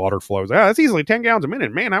impressed with the water flows. That's easily 10 gallons a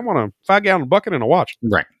minute. Man, I want a 5-gallon bucket and a watch.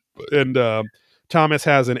 Right. And Thomas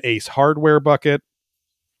has an Ace Hardware bucket.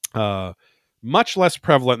 Much less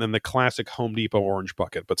prevalent than the classic Home Depot orange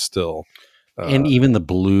bucket, but still. And even the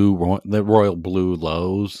royal blue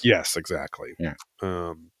lows. Yes, exactly. Yeah.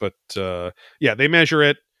 They measure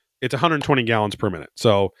it. It's 120 gallons per minute.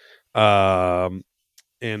 So,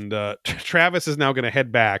 Travis is now going to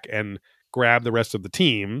head back and grab the rest of the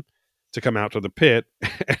team to come out to the pit.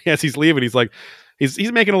 As he's leaving, he's like, he's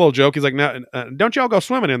making a little joke. He's like, no, don't y'all go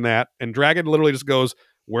swimming in that. And Dragon literally just goes,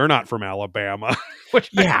 we're not from Alabama.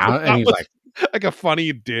 Which and he's like a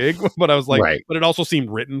funny dig, but I was like, right. But it also seemed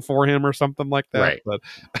written for him or something like that. Right. But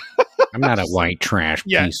I'm not a white trash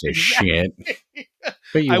piece of shit.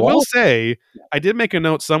 But I will say, I did make a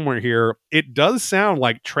note somewhere here. It does sound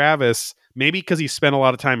like Travis, maybe because he spent a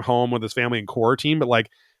lot of time home with his family and quarantine, but like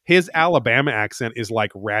his Alabama accent is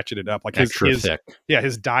like ratcheted up. Like his thick. Yeah,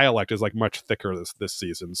 his dialect is like much thicker this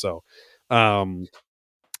season. So,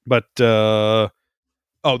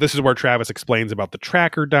 this is where Travis explains about the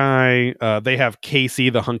tracker die. They have Casey,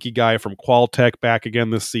 the hunky guy from Qualtech, back again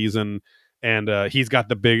this season, and he's got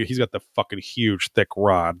the fucking huge thick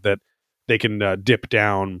rod that they can dip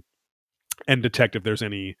down and detect if there's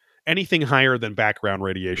anything higher than background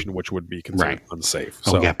radiation, which would be considered unsafe.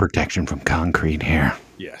 So we got protection from concrete here.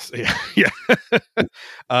 Yes, yeah.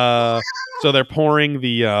 So they're pouring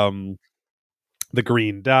the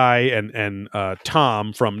green dye, and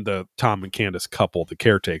Tom from the Tom and Candace couple, the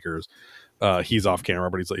caretakers, he's off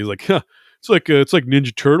camera, but he's like, huh, it's like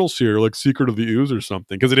Ninja Turtles here, like Secret of the Ooze or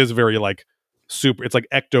something, because it is very like super. It's like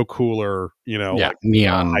ecto cooler, like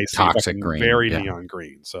neon toxic green, very neon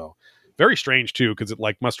green. So very strange too, because it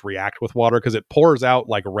like must react with water because it pours out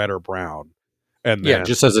like red or brown. And then,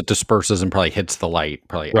 just as it disperses and probably hits the light,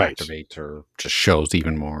 probably activates or just shows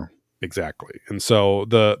even more. Exactly. And so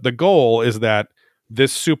the goal is that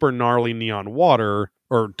this super gnarly neon water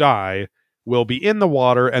or dye will be in the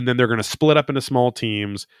water, and then they're going to split up into small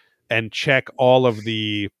teams and check all of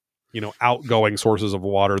the, outgoing sources of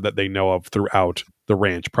water that they know of throughout the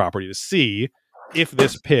ranch property to see if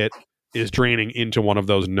this pit is draining into one of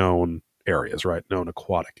those known areas, right? Known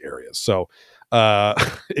aquatic areas. So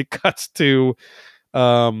it cuts to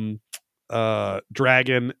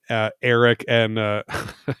Dragon, Eric, and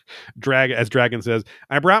Dragon says,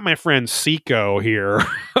 I brought my friend Seiko here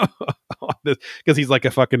because he's like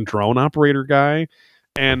a fucking drone operator guy,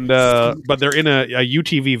 and but they're in a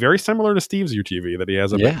UTV very similar to Steve's UTV that he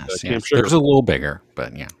has. Yes. There's a little bigger,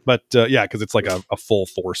 but because it's like a full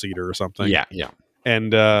 4-seater or something. Yeah.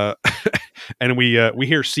 And and we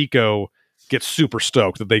hear Seiko get super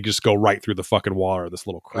stoked that they just go right through the fucking water of this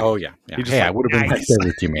little creek. Oh yeah. Hey, I would have been right there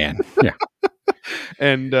with you, man. Yeah.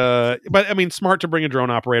 And but I mean, smart to bring a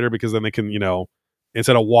drone operator, because then they can,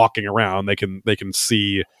 instead of walking around, they can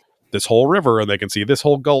see this whole river, and they can see this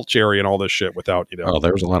whole gulch area and all this shit without, Oh,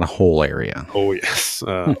 there's a lot of hole area. Oh yes,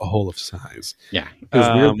 a hole of size. Yeah, it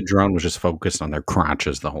was weird. The drone was just focused on their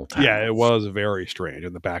crotches the whole time. Yeah, it was very strange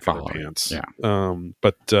in the back of their pants. Yeah.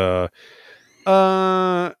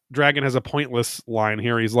 Dragon has a pointless line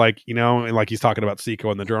here. He's like, and like he's talking about Seiko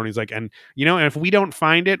and the drone. He's like, and if we don't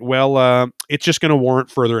find it, well, it's just going to warrant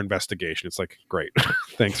further investigation. It's like, great.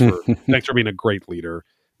 thanks for being a great leader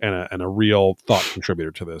and a real thought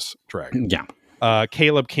contributor to this, Dragon. Yeah.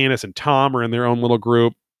 Caleb, Candace, and Tom are in their own little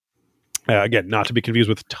group. Again, not to be confused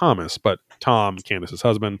with Thomas, but Tom, Candace's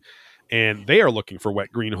husband, and they are looking for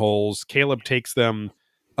wet green holes. Caleb takes them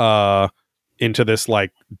into this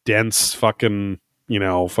like dense fucking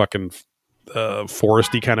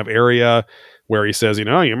foresty kind of area where he says,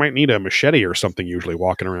 you might need a machete or something usually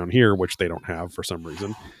walking around here, which they don't have for some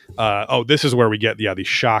reason. This is where we get the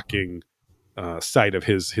shocking sight of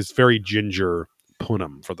his very ginger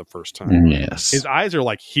Punam for the first time. Yes. His eyes are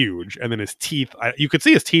like huge, and then his teeth, you could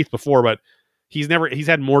see his teeth before, but he's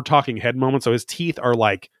had more talking head moments, so his teeth are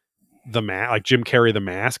like like Jim Carrey the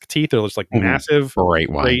Mask teeth. They're just like massive,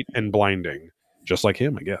 bright and blinding, just like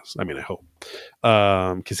him, I guess. I mean, I hope,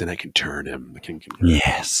 because then I can turn him. The king can turn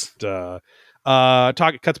yes.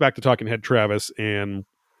 Cuts back to talking head Travis, and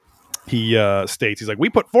he states, he's like, we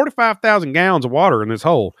put 45,000 gallons of water in this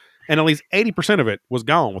hole, and at least 80% of it was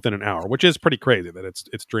gone within an hour, which is pretty crazy that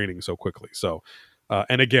it's draining so quickly. So,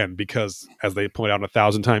 and again, because as they point out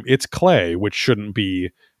 1,000 times, it's clay, which shouldn't be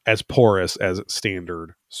as porous as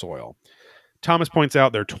standard soil. Thomas points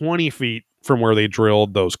out they're 20 feet from where they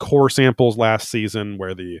drilled those core samples last season,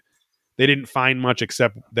 where they didn't find much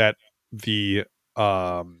except that the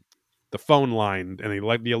phone line and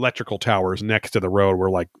the electrical towers next to the road were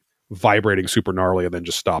like vibrating super gnarly and then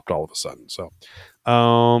just stopped all of a sudden. So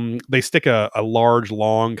they stick a large,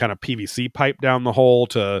 long kind of PVC pipe down the hole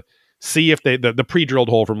to see if the pre-drilled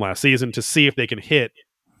hole from last season, to see if they can hit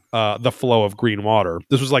the flow of green water.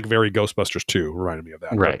 This was like very Ghostbusters 2, reminded me of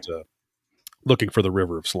that. Right. But, looking for the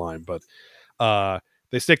river of slime. But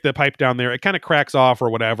they stick the pipe down there. It kind of cracks off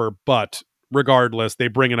or whatever, but regardless, they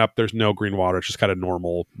bring it up. There's no green water. It's just kind of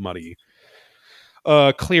normal, muddy,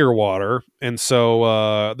 clear water. And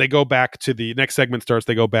so they go back to the next segment starts.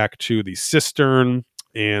 They go back to the cistern,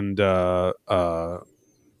 and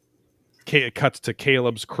it cuts to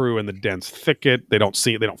Caleb's crew in the dense thicket. They don't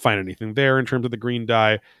find anything there in terms of the green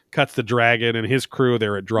dye. Cuts to Dragon and his crew.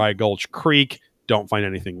 They're at Dry Gulch Creek. Don't find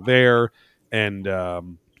anything there. And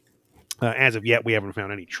as of yet, we haven't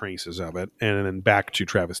found any traces of it. And then back to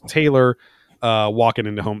Travis Taylor walking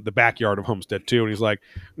into the backyard of Homestead 2. And he's like,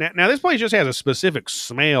 now this place just has a specific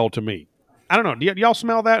smell to me. I don't know. Do y'all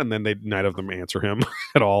smell that? And then neither of them answer him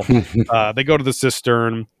at all. They go to the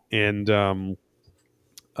cistern and talking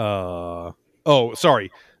to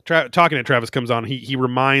Travis comes on. He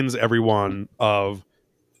reminds everyone of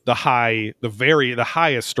the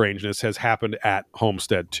highest strangeness has happened at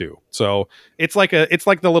Homestead 2. So it's like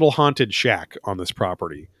the little haunted shack on this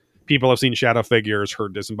property. People have seen shadow figures,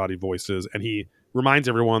 heard disembodied voices, and he reminds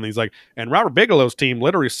everyone, he's like, and Robert Bigelow's team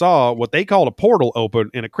literally saw what they called a portal open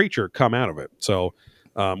and a creature come out of it. So,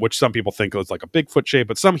 which some people think was like a Bigfoot shape,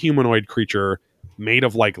 but some humanoid creature made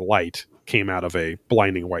of like light came out of a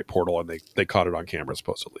blinding white portal, and they caught it on camera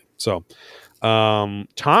supposedly. So,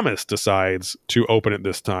 Thomas decides to open it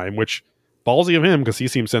this time, which ballsy of him because he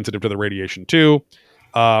seems sensitive to the radiation too.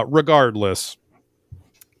 Regardless,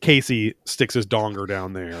 Casey sticks his donger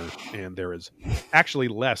down there, and there is actually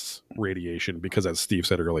less radiation because, as Steve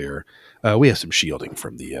said earlier, we have some shielding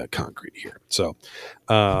from the concrete here. So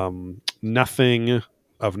nothing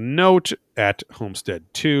of note at Homestead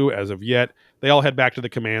 2 as of yet. They all head back to the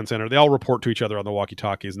command center. They all report to each other on the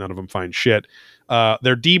walkie-talkies. None of them find shit.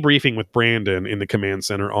 They're debriefing with Brandon in the command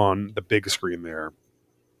center on the big screen there.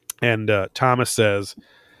 And Thomas says,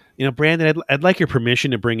 Brandon, I'd like your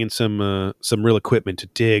permission to bring in some real equipment to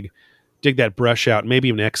dig that brush out, maybe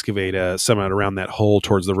even excavate some out around that hole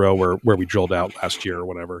towards the row where we drilled out last year or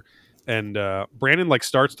whatever. And Brandon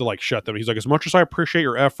starts to shut them. He's like, as much as I appreciate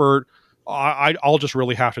your effort, I'll just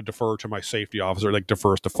really have to defer to my safety officer,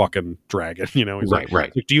 defers to fucking Dragon. He's right.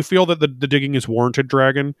 Like, do you feel that the digging is warranted,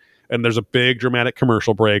 Dragon? And there's a big dramatic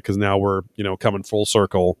commercial break because now we're, coming full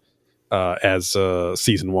circle as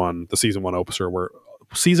season one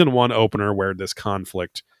opener where this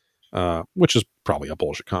conflict, which is probably a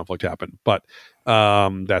bullshit conflict, happened. But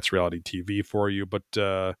that's reality TV for you.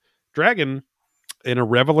 But Dragon, in a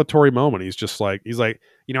revelatory moment, he's like,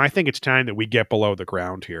 I think it's time that we get below the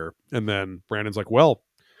ground here. And then Brandon's like, well,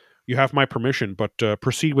 you have my permission, but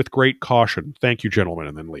proceed with great caution. Thank you, gentlemen,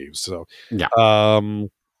 and then leaves. So, yeah.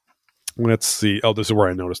 Let's see. Oh, this is where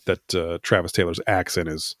I noticed that Travis Taylor's accent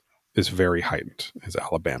is very heightened. His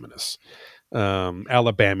Alabamaness.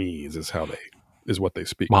 Alabamese is what they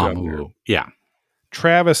speak. Yeah.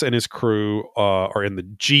 Travis and his crew are in the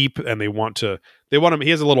Jeep, and they want him. He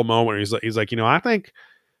has a little moment where he's like, I think,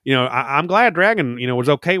 I'm glad Dragon, was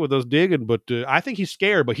okay with us digging, but I think he's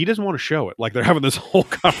scared, but he doesn't want to show it. They're having this whole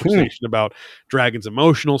conversation about Dragon's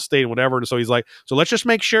emotional state and whatever. And so he's like, so let's just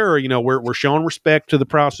make sure, we're showing respect to the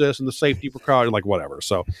process and the safety precaution, whatever.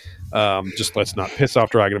 So just let's not piss off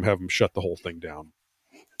Dragon and have him shut the whole thing down.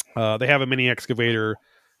 They have a mini excavator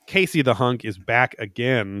Casey the hunk is back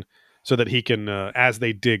again so that he can, as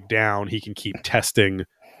they dig down, he can keep testing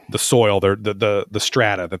the soil, the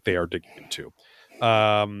strata that they are digging into.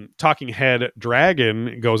 Talking head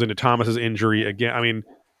Dragon goes into Thomas's injury again. I mean,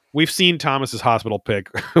 we've seen Thomas's hospital pic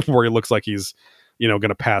where he looks like he's, going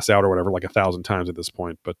to pass out or whatever, like 1,000 times at this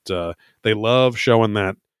point. But they love showing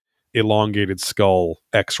that elongated skull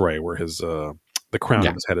X-ray where his the crown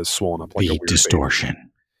of his head is swollen up like a weird distortion.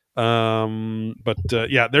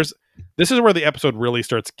 This is where the episode really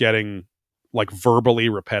starts getting like verbally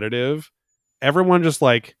repetitive. Everyone just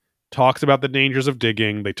like talks about the dangers of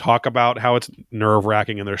digging. They talk about how it's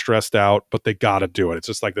nerve-wracking and they're stressed out, but they got to do it. It's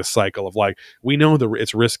just like this cycle of like, we know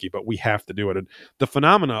it's risky, but we have to do it. And the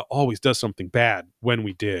phenomena always does something bad when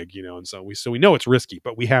we dig, and so we know it's risky,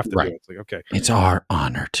 but we have to do it. It's like, okay, it's our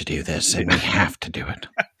honor to do this, and we have to do it.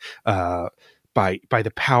 By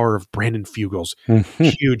the power of Brandon Fugal's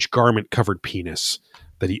huge garment-covered penis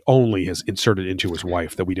that he only has inserted into his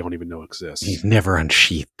wife that we don't even know exists. He's never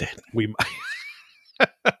unsheathed it.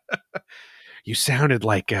 You sounded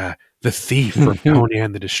like the thief from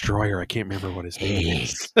Conan the Destroyer. I can't remember what his name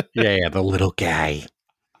is. Yeah, the little guy.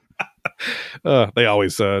 They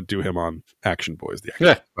always do him on Action Boys, the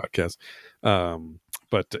Action podcast.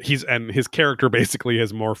 But his character basically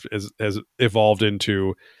has has evolved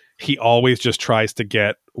into, he always just tries to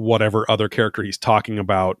get whatever other character he's talking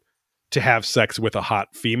about to have sex with a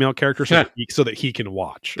hot female character so that he can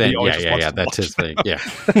watch. That's his thing. Yeah.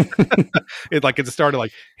 It started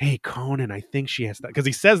like, hey, Conan, I think she has that. Because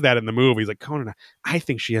he says that in the movie. He's like, Conan, I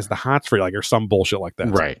think she has the hots for you, like, or some bullshit like that.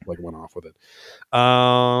 Right. So, like, went off with it.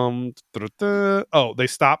 They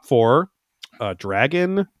stop for a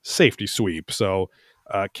dragon safety sweep. So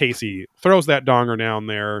Casey throws that donger down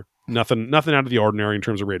there. Nothing out of the ordinary in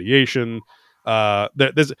terms of radiation.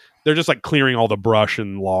 They're just like clearing all the brush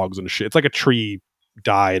and logs and shit. It's like a tree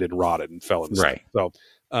died and rotted and fell in the right. So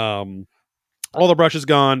all the brush is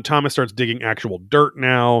gone. Thomas starts digging actual dirt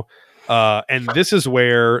now. And this is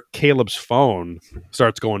where Caleb's phone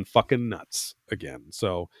starts going fucking nuts again.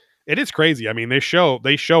 So it is crazy. I mean, they show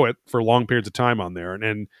it for long periods of time on there.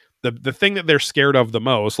 And the thing that they're scared of the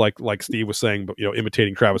most, like Steve was saying, but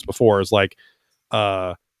imitating Travis before, is like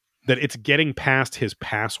that it's getting past his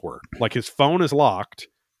password. Like his phone is locked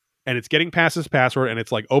and it's getting past his password and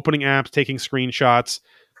it's like opening apps, taking screenshots,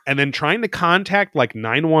 and then trying to contact like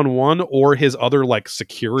 911 or his other like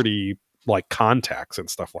security like contacts and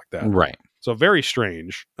stuff like that. Right. So very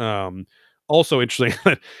strange. Also interesting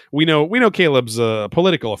that we know Caleb's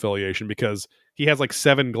political affiliation because he has like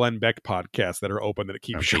 7 Glenn Beck podcasts that are open that it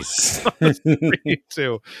keeps showing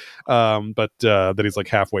too. But that he's like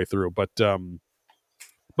halfway through.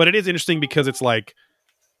 But it is interesting because it's like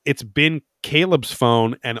it's been Caleb's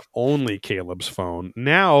phone and only Caleb's phone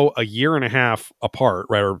now a year and a half apart,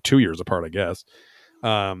 right? Or 2 years apart, I guess.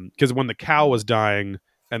 Because when the cow was dying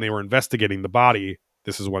and they were investigating the body,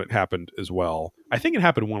 this is when it happened as well. I think it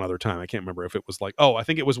happened one other time. I can't remember if it was like, I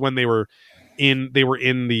think it was when they were in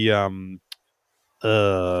the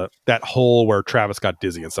that hole where Travis got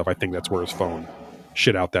dizzy and stuff. I think that's where his phone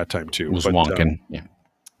shit out that time too. It was wonking. Yeah.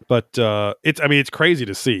 But it's crazy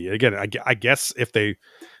to see. Again, I guess if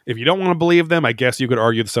you don't want to believe them, I guess you could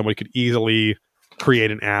argue that somebody could easily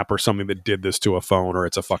create an app or something that did this to a phone, or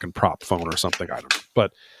it's a fucking prop phone or something. I don't know.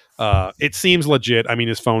 But it seems legit. I mean,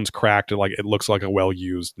 his phone's cracked. It looks like a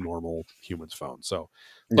well-used normal human's phone. So,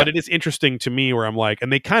 but it is interesting to me where I'm like,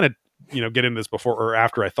 and they kind of, get into this before or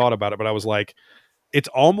after I thought about it, but I was like, it's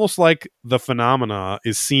almost like the phenomena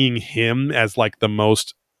is seeing him as like the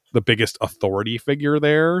biggest authority figure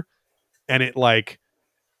there. And it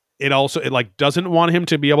doesn't want him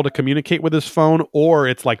to be able to communicate with his phone, or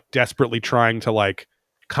it's like desperately trying to like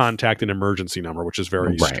contact an emergency number, which is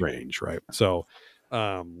very strange. Right. So,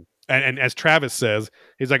 and as Travis says,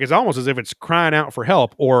 he's like, it's almost as if it's crying out for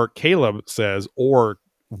help, or Caleb says, or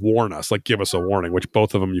warn us, like give us a warning, which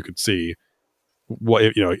both of them you could see what,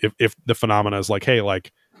 if the phenomena is like, hey,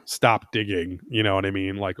 like, stop digging, you know what I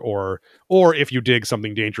mean? Like, or if you dig,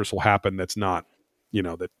 something dangerous will happen. That's not,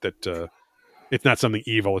 that it's not something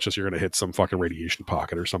evil. It's just, you're going to hit some fucking radiation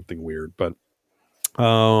pocket or something weird. But,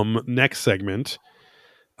 next segment,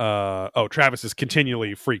 Travis is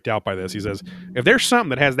continually freaked out by this. He says, if there's something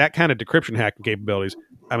that has that kind of decryption hacking capabilities,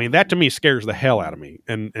 I mean, that to me scares the hell out of me.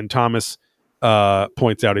 And Thomas,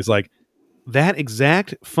 points out, he's like, that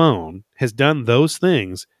exact phone has done those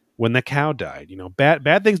things when the cow died.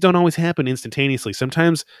 Bad things don't always happen instantaneously.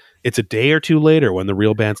 Sometimes it's a day or two later when the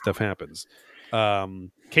real bad stuff happens.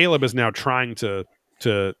 Caleb is now trying to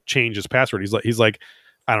change his password. He's like,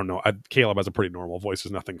 I don't know. Caleb has a pretty normal voice.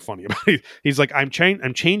 There's nothing funny about it. He's like, I'm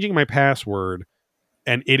changing my password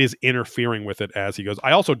and it is interfering with it as he goes.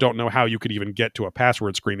 I also don't know how you could even get to a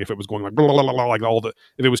password screen if it was going like blah, blah, blah, blah, like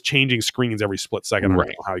if it was changing screens every split second. I don't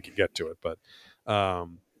know how you could get to it, but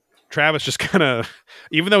Travis just kind of,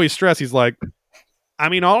 even though he's stressed, he's like, I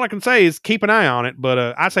mean, all I can say is keep an eye on it,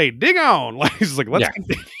 but I say dig on. Like he's like, let's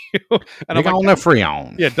continue. And dig on the free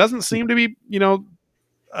on. Yeah, it doesn't seem to be,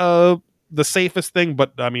 the safest thing,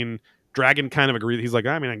 but I mean, Dragon kind of agreed. He's like,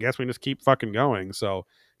 I mean, I guess we just keep fucking going. So,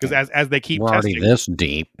 because as they keep we're testing, already this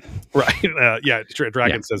deep, right?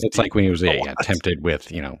 Dragon says it's like when he was tempted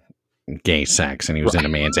with gay sex, and he was in a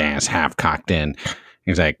man's ass, half cocked in.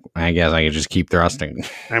 He's like, I guess I could just keep thrusting.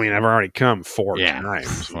 I mean, I've already come 4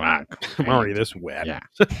 times. Fuck. I'm already this wet. Yeah.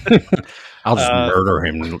 I'll just murder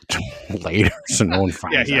him later so no one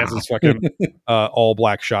finds out. Yeah, he has his fucking all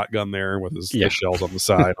black shotgun there with his shells on the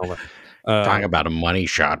side. All that. Talking about a money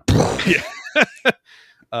shot.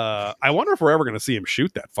 I wonder if we're ever going to see him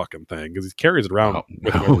shoot that fucking thing, because he carries it around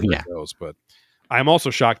with him wherever he goes. But I'm also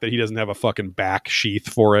shocked that he doesn't have a fucking back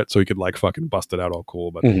sheath for it, so he could like fucking bust it out all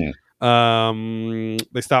cool. But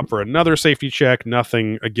they stop for another safety check.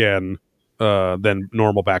 Nothing again than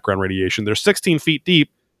normal background radiation. They're 16 feet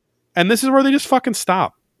deep, and this is where they just fucking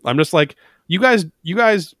stop. I'm just like, you guys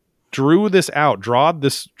drew this out, draw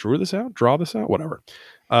this out, whatever.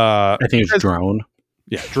 I think it's drone.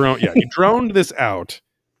 Yeah, drone. Yeah, you droned this out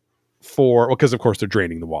because of course they're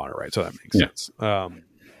draining the water, right? So that makes sense.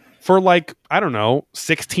 For like, I don't know,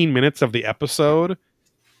 16 minutes of the episode,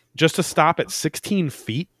 just to stop at 16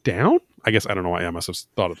 feet down. I guess I don't know why I must have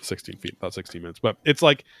thought of the 16 feet, about 16 minutes, but it's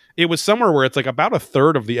like it was somewhere where it's like about a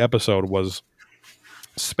third of the episode was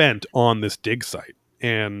spent on this dig site,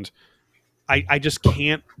 and I just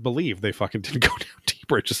can't believe they fucking didn't go down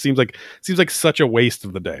deeper. It just seems like such a waste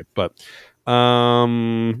of the day. But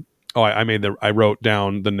I wrote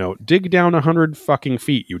down the note: dig down 100 fucking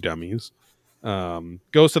feet, you dummies.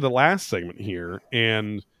 Goes to the last segment here,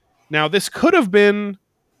 and now this could have been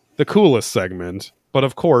the coolest segment, but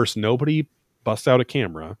of course nobody busts out a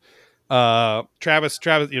camera. Travis,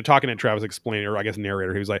 talking to Travis explainer, or I guess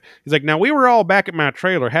narrator, he's like, now we were all back at my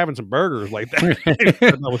trailer having some burgers like that.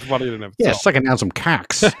 That was funny enough. Yeah, sucking down some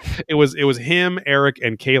cocks. It was him, Eric,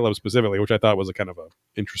 and Caleb specifically, which I thought was a kind of a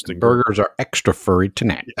interesting. Burgers are extra furry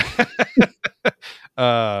tonight.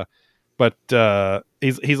 But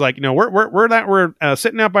he's like, we're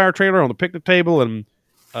sitting out by our trailer on the picnic table, and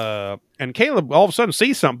Caleb all of a sudden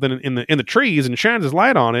sees something in the trees and shines his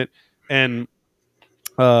light on it, and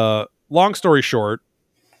long story short,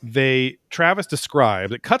 Travis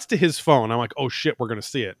describes, it cuts to his phone. I'm like, oh shit, we're gonna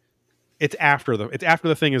see it. It's after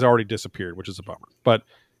the thing has already disappeared, which is a bummer. But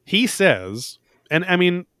he says, and I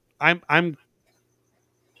mean, I'm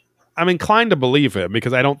inclined to believe him,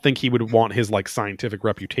 because I don't think he would want his like scientific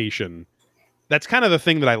reputation. That's kind of the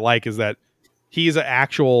thing that I like, is that he's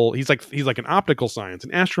like an optical science,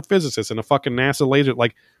 an astrophysicist, and a fucking NASA laser.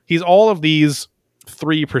 Like, he's all of these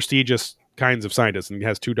 3 prestigious kinds of scientists, and he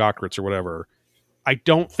has 2 doctorates or whatever. I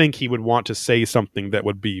don't think he would want to say something that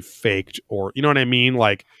would be faked, or you know what I mean?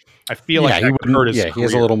 Like, I feel like that could hurt his career. He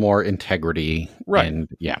has a little more integrity, right?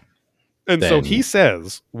 And so he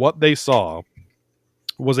says what they saw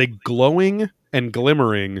was a glowing and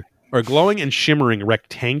shimmering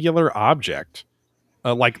rectangular object,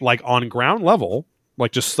 like on ground level,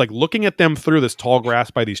 like just like looking at them through this tall grass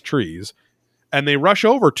by these trees, and they rush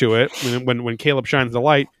over to it when Caleb shines the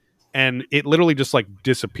light, and it literally just like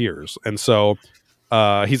disappears. And so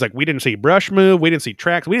he's like, we didn't see brush move, we didn't see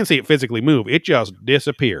tracks, we didn't see it physically move, it just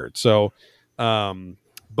disappeared. So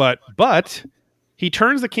but he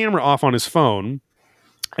turns the camera off on his phone,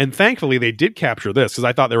 and thankfully they did capture this, because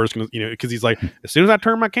I thought they were just gonna, because he's like, as soon as I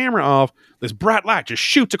turn my camera off, this bright light just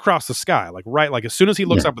shoots across the sky, like as soon as he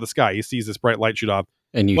looks up at the sky, he sees this bright light shoot off,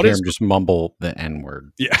 and you hear him just mumble the N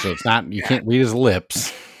word. Yeah, so it's not, you can't read his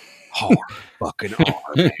lips. Hard, fucking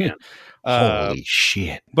hard, man. Holy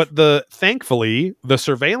shit! But thankfully the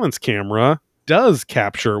surveillance camera does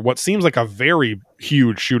capture what seems like a very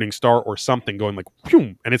huge shooting star or something going like,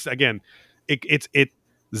 boom, and it's again, it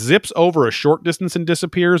zips over a short distance and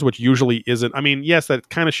disappears, which usually isn't. I mean, yes, that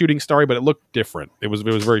kind of shooting starry, but it looked different. It was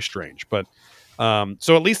very strange. But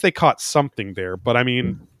so at least they caught something there. But I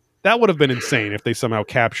mean, that would have been insane if they somehow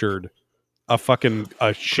captured a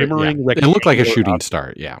shimmering. It looked like a shooting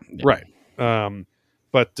star. Yeah. Right.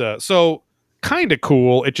 But so kind of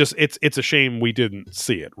cool. It's a shame we didn't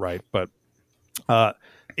see it. Right. But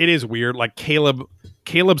it is weird. Like Caleb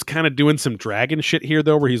Caleb's kind of doing some dragon shit here,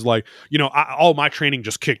 though, where he's like, all my training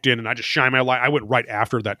just kicked in and I just shine my light. I went right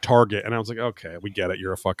after that target. And I was like, okay, we get it.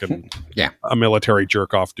 You're a fucking a military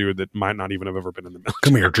jerk off dude that might not even have ever been in the military.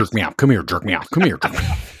 Come here, jerk me off. Come here, jerk me off. Come here, jerk me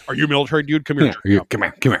off. Are you a military dude? Come here. Come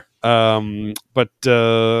here. But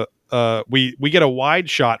we get a wide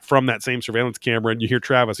shot from that same surveillance camera, and you hear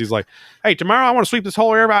Travis. He's like, "Hey, tomorrow I want to sweep this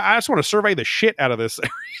whole area. I just want to survey the shit out of this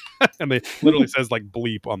area." And they literally says like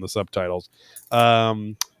bleep on the subtitles.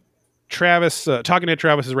 Travis, Talking Head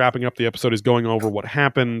Travis is wrapping up the episode. Is going over what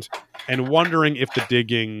happened and wondering if the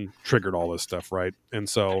digging triggered all this stuff, right? And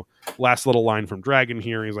so, last little line from Dragon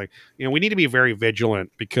here. He's like, we need to be very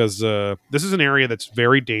vigilant because this is an area that's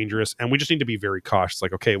very dangerous, and we just need to be very cautious.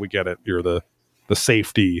 Like, okay, we get it. You're the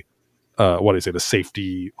safety. What do you say? The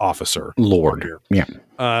safety officer, Lord. Here. Yeah.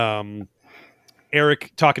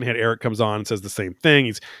 Eric, Talking Head Eric comes on and says the same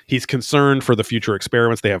thing. He's concerned for the future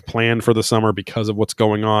experiments they have planned for the summer because of what's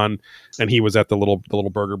going on. And he was at the little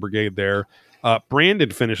burger brigade there.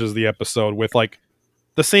 Brandon finishes the episode with like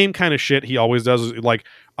the same kind of shit he always does. Like,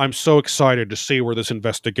 I'm so excited to see where this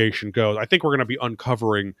investigation goes. I think we're going to be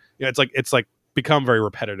uncovering. Yeah, it's like become very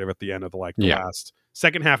repetitive at the end of the last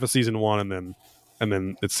second half of season 1, and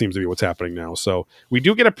then it seems to be what's happening now. So we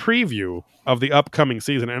do get a preview of the upcoming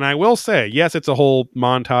season. And I will say, yes, it's a whole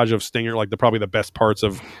montage of Stinger, like probably the best parts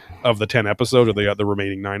of the 10 episodes or the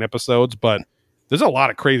remaining 9 episodes. But there's a lot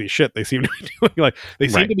of crazy shit they seem to be doing. Like they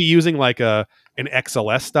seem to be using like an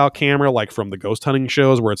XLS style camera, like from the ghost hunting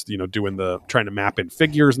shows where it's, doing trying to map in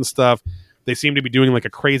figures and stuff. They seem to be doing like a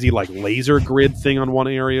crazy like laser grid thing on one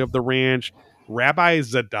area of the ranch. Rabbi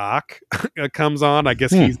Zadok comes on. I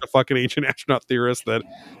guess he's the fucking ancient astronaut theorist that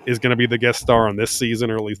is going to be the guest star on this season,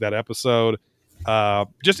 or at least that episode.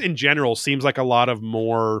 Just in general, seems like a lot of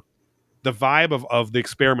more. The vibe of the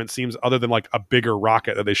experiment seems, other than like a bigger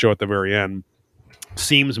rocket that they show at the very end,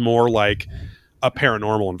 seems more like a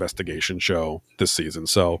paranormal investigation show this season.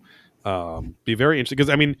 So be very interesting because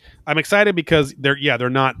I'm excited because they're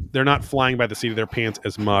not flying by the seat of their pants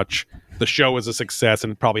as much. The show is a success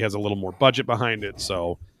and probably has a little more budget behind it.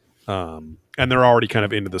 So, and they're already kind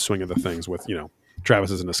of into the swing of the things with,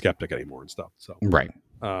 Travis isn't a skeptic anymore and stuff. So, right.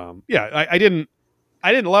 I didn't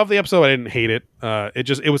love the episode. I didn't hate it.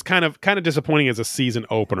 It was kind of disappointing as a season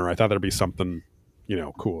opener. I thought there'd be something,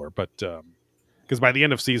 cooler, but, because by the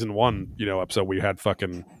end of season 1, episode, we had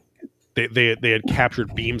fucking, they had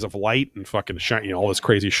captured beams of light and fucking shine, all this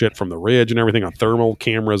crazy shit from the ridge and everything on thermal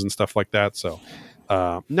cameras and stuff like that. So,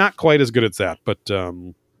 not quite as good as that, but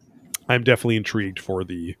I'm definitely intrigued for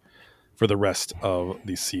the rest of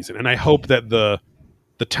the season, and I hope that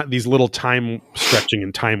these little time stretching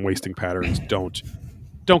and time wasting patterns don't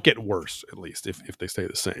get worse, at least if they stay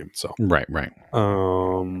the same. So right.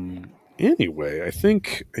 Anyway, I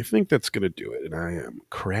think that's gonna do it, and I am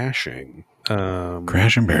crashing.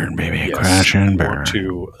 Crash and burn, baby. Yes, Crash and burn. I want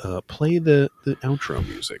to play the outro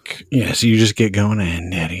music. Yeah, so you just get going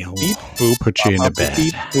and Daddy will beep, boop, put you in a bed.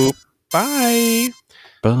 Beep, boop, bye.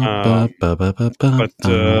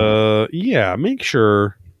 Yeah, make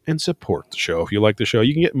sure and support the show. If you like the show,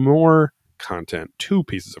 you can get more content, 2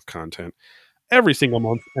 pieces of content every single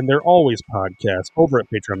month, and they're always podcasts over at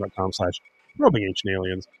patreon.com/Probing Ancient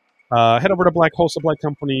Aliens. Head over to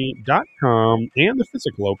blackhole.supplycompany.com and the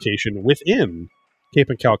physical location within Cape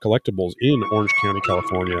and Cow Collectibles in Orange County,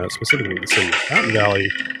 California, specifically in the city of Fountain Valley.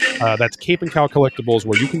 That's Cape and Cow Collectibles,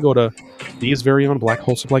 where you can go to Steve's very own Black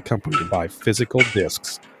Hole Supply Company to buy physical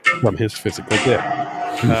discs from his physical dick.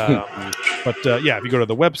 But if you go to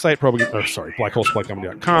the website,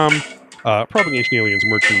 blackholesupplycompany.com, Probing Ancient Aliens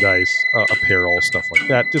merchandise, apparel, stuff like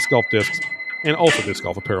that, disc golf discs, and also disc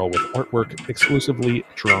golf apparel with artwork exclusively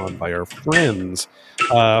drawn by our friends.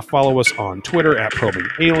 Follow us on Twitter at Probing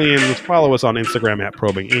Aliens. Follow us on Instagram at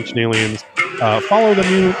Probing Ancient Aliens. Follow the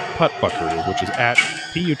new Puttfuckers, which is at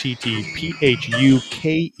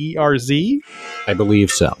PUTTPHUKERZ. I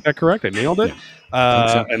believe so. Is that correct? I nailed it. Yeah.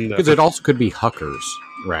 Because it also could be Huckers,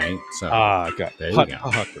 right? So got there you go.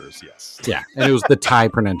 Huckers, yes. Yeah, and it was the Thai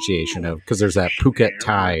pronunciation of, because there's that Phuket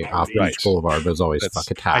Thai off Beach Boulevard, but it's always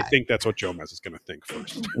fuck a Thai. I think that's what Joe Mess is going to think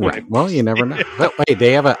first. Right. Well, you never know. But wait,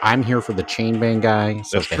 they have I'm here for the chain bang guy,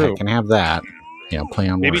 so that's if true. they can have that. Play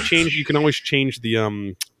on maybe words. change. You can always change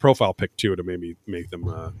the profile pic too to maybe make them.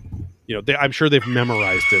 I'm sure they've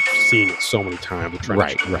memorized it, seeing it so many times.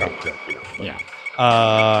 Right. Yeah.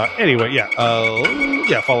 Anyway,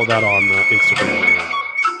 follow that on Instagram and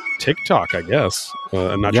TikTok, I guess.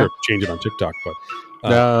 I'm not sure if change it on TikTok, but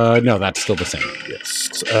no, that's still the same.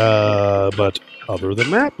 Yes. But other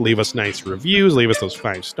than that, leave us nice reviews. Leave us those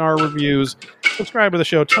 5-star reviews. Subscribe to the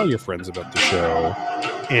show. Tell your friends about the show.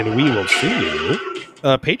 And we will see you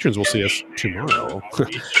patrons will see us tomorrow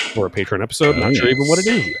for a Patreon episode. Not sure even what it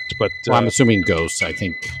is yet, but I'm assuming ghosts. I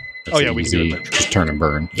think. We can do it. Just turn and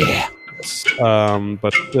burn. Yeah.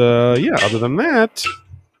 But other than that,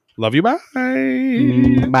 love you. Bye.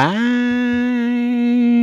 Bye.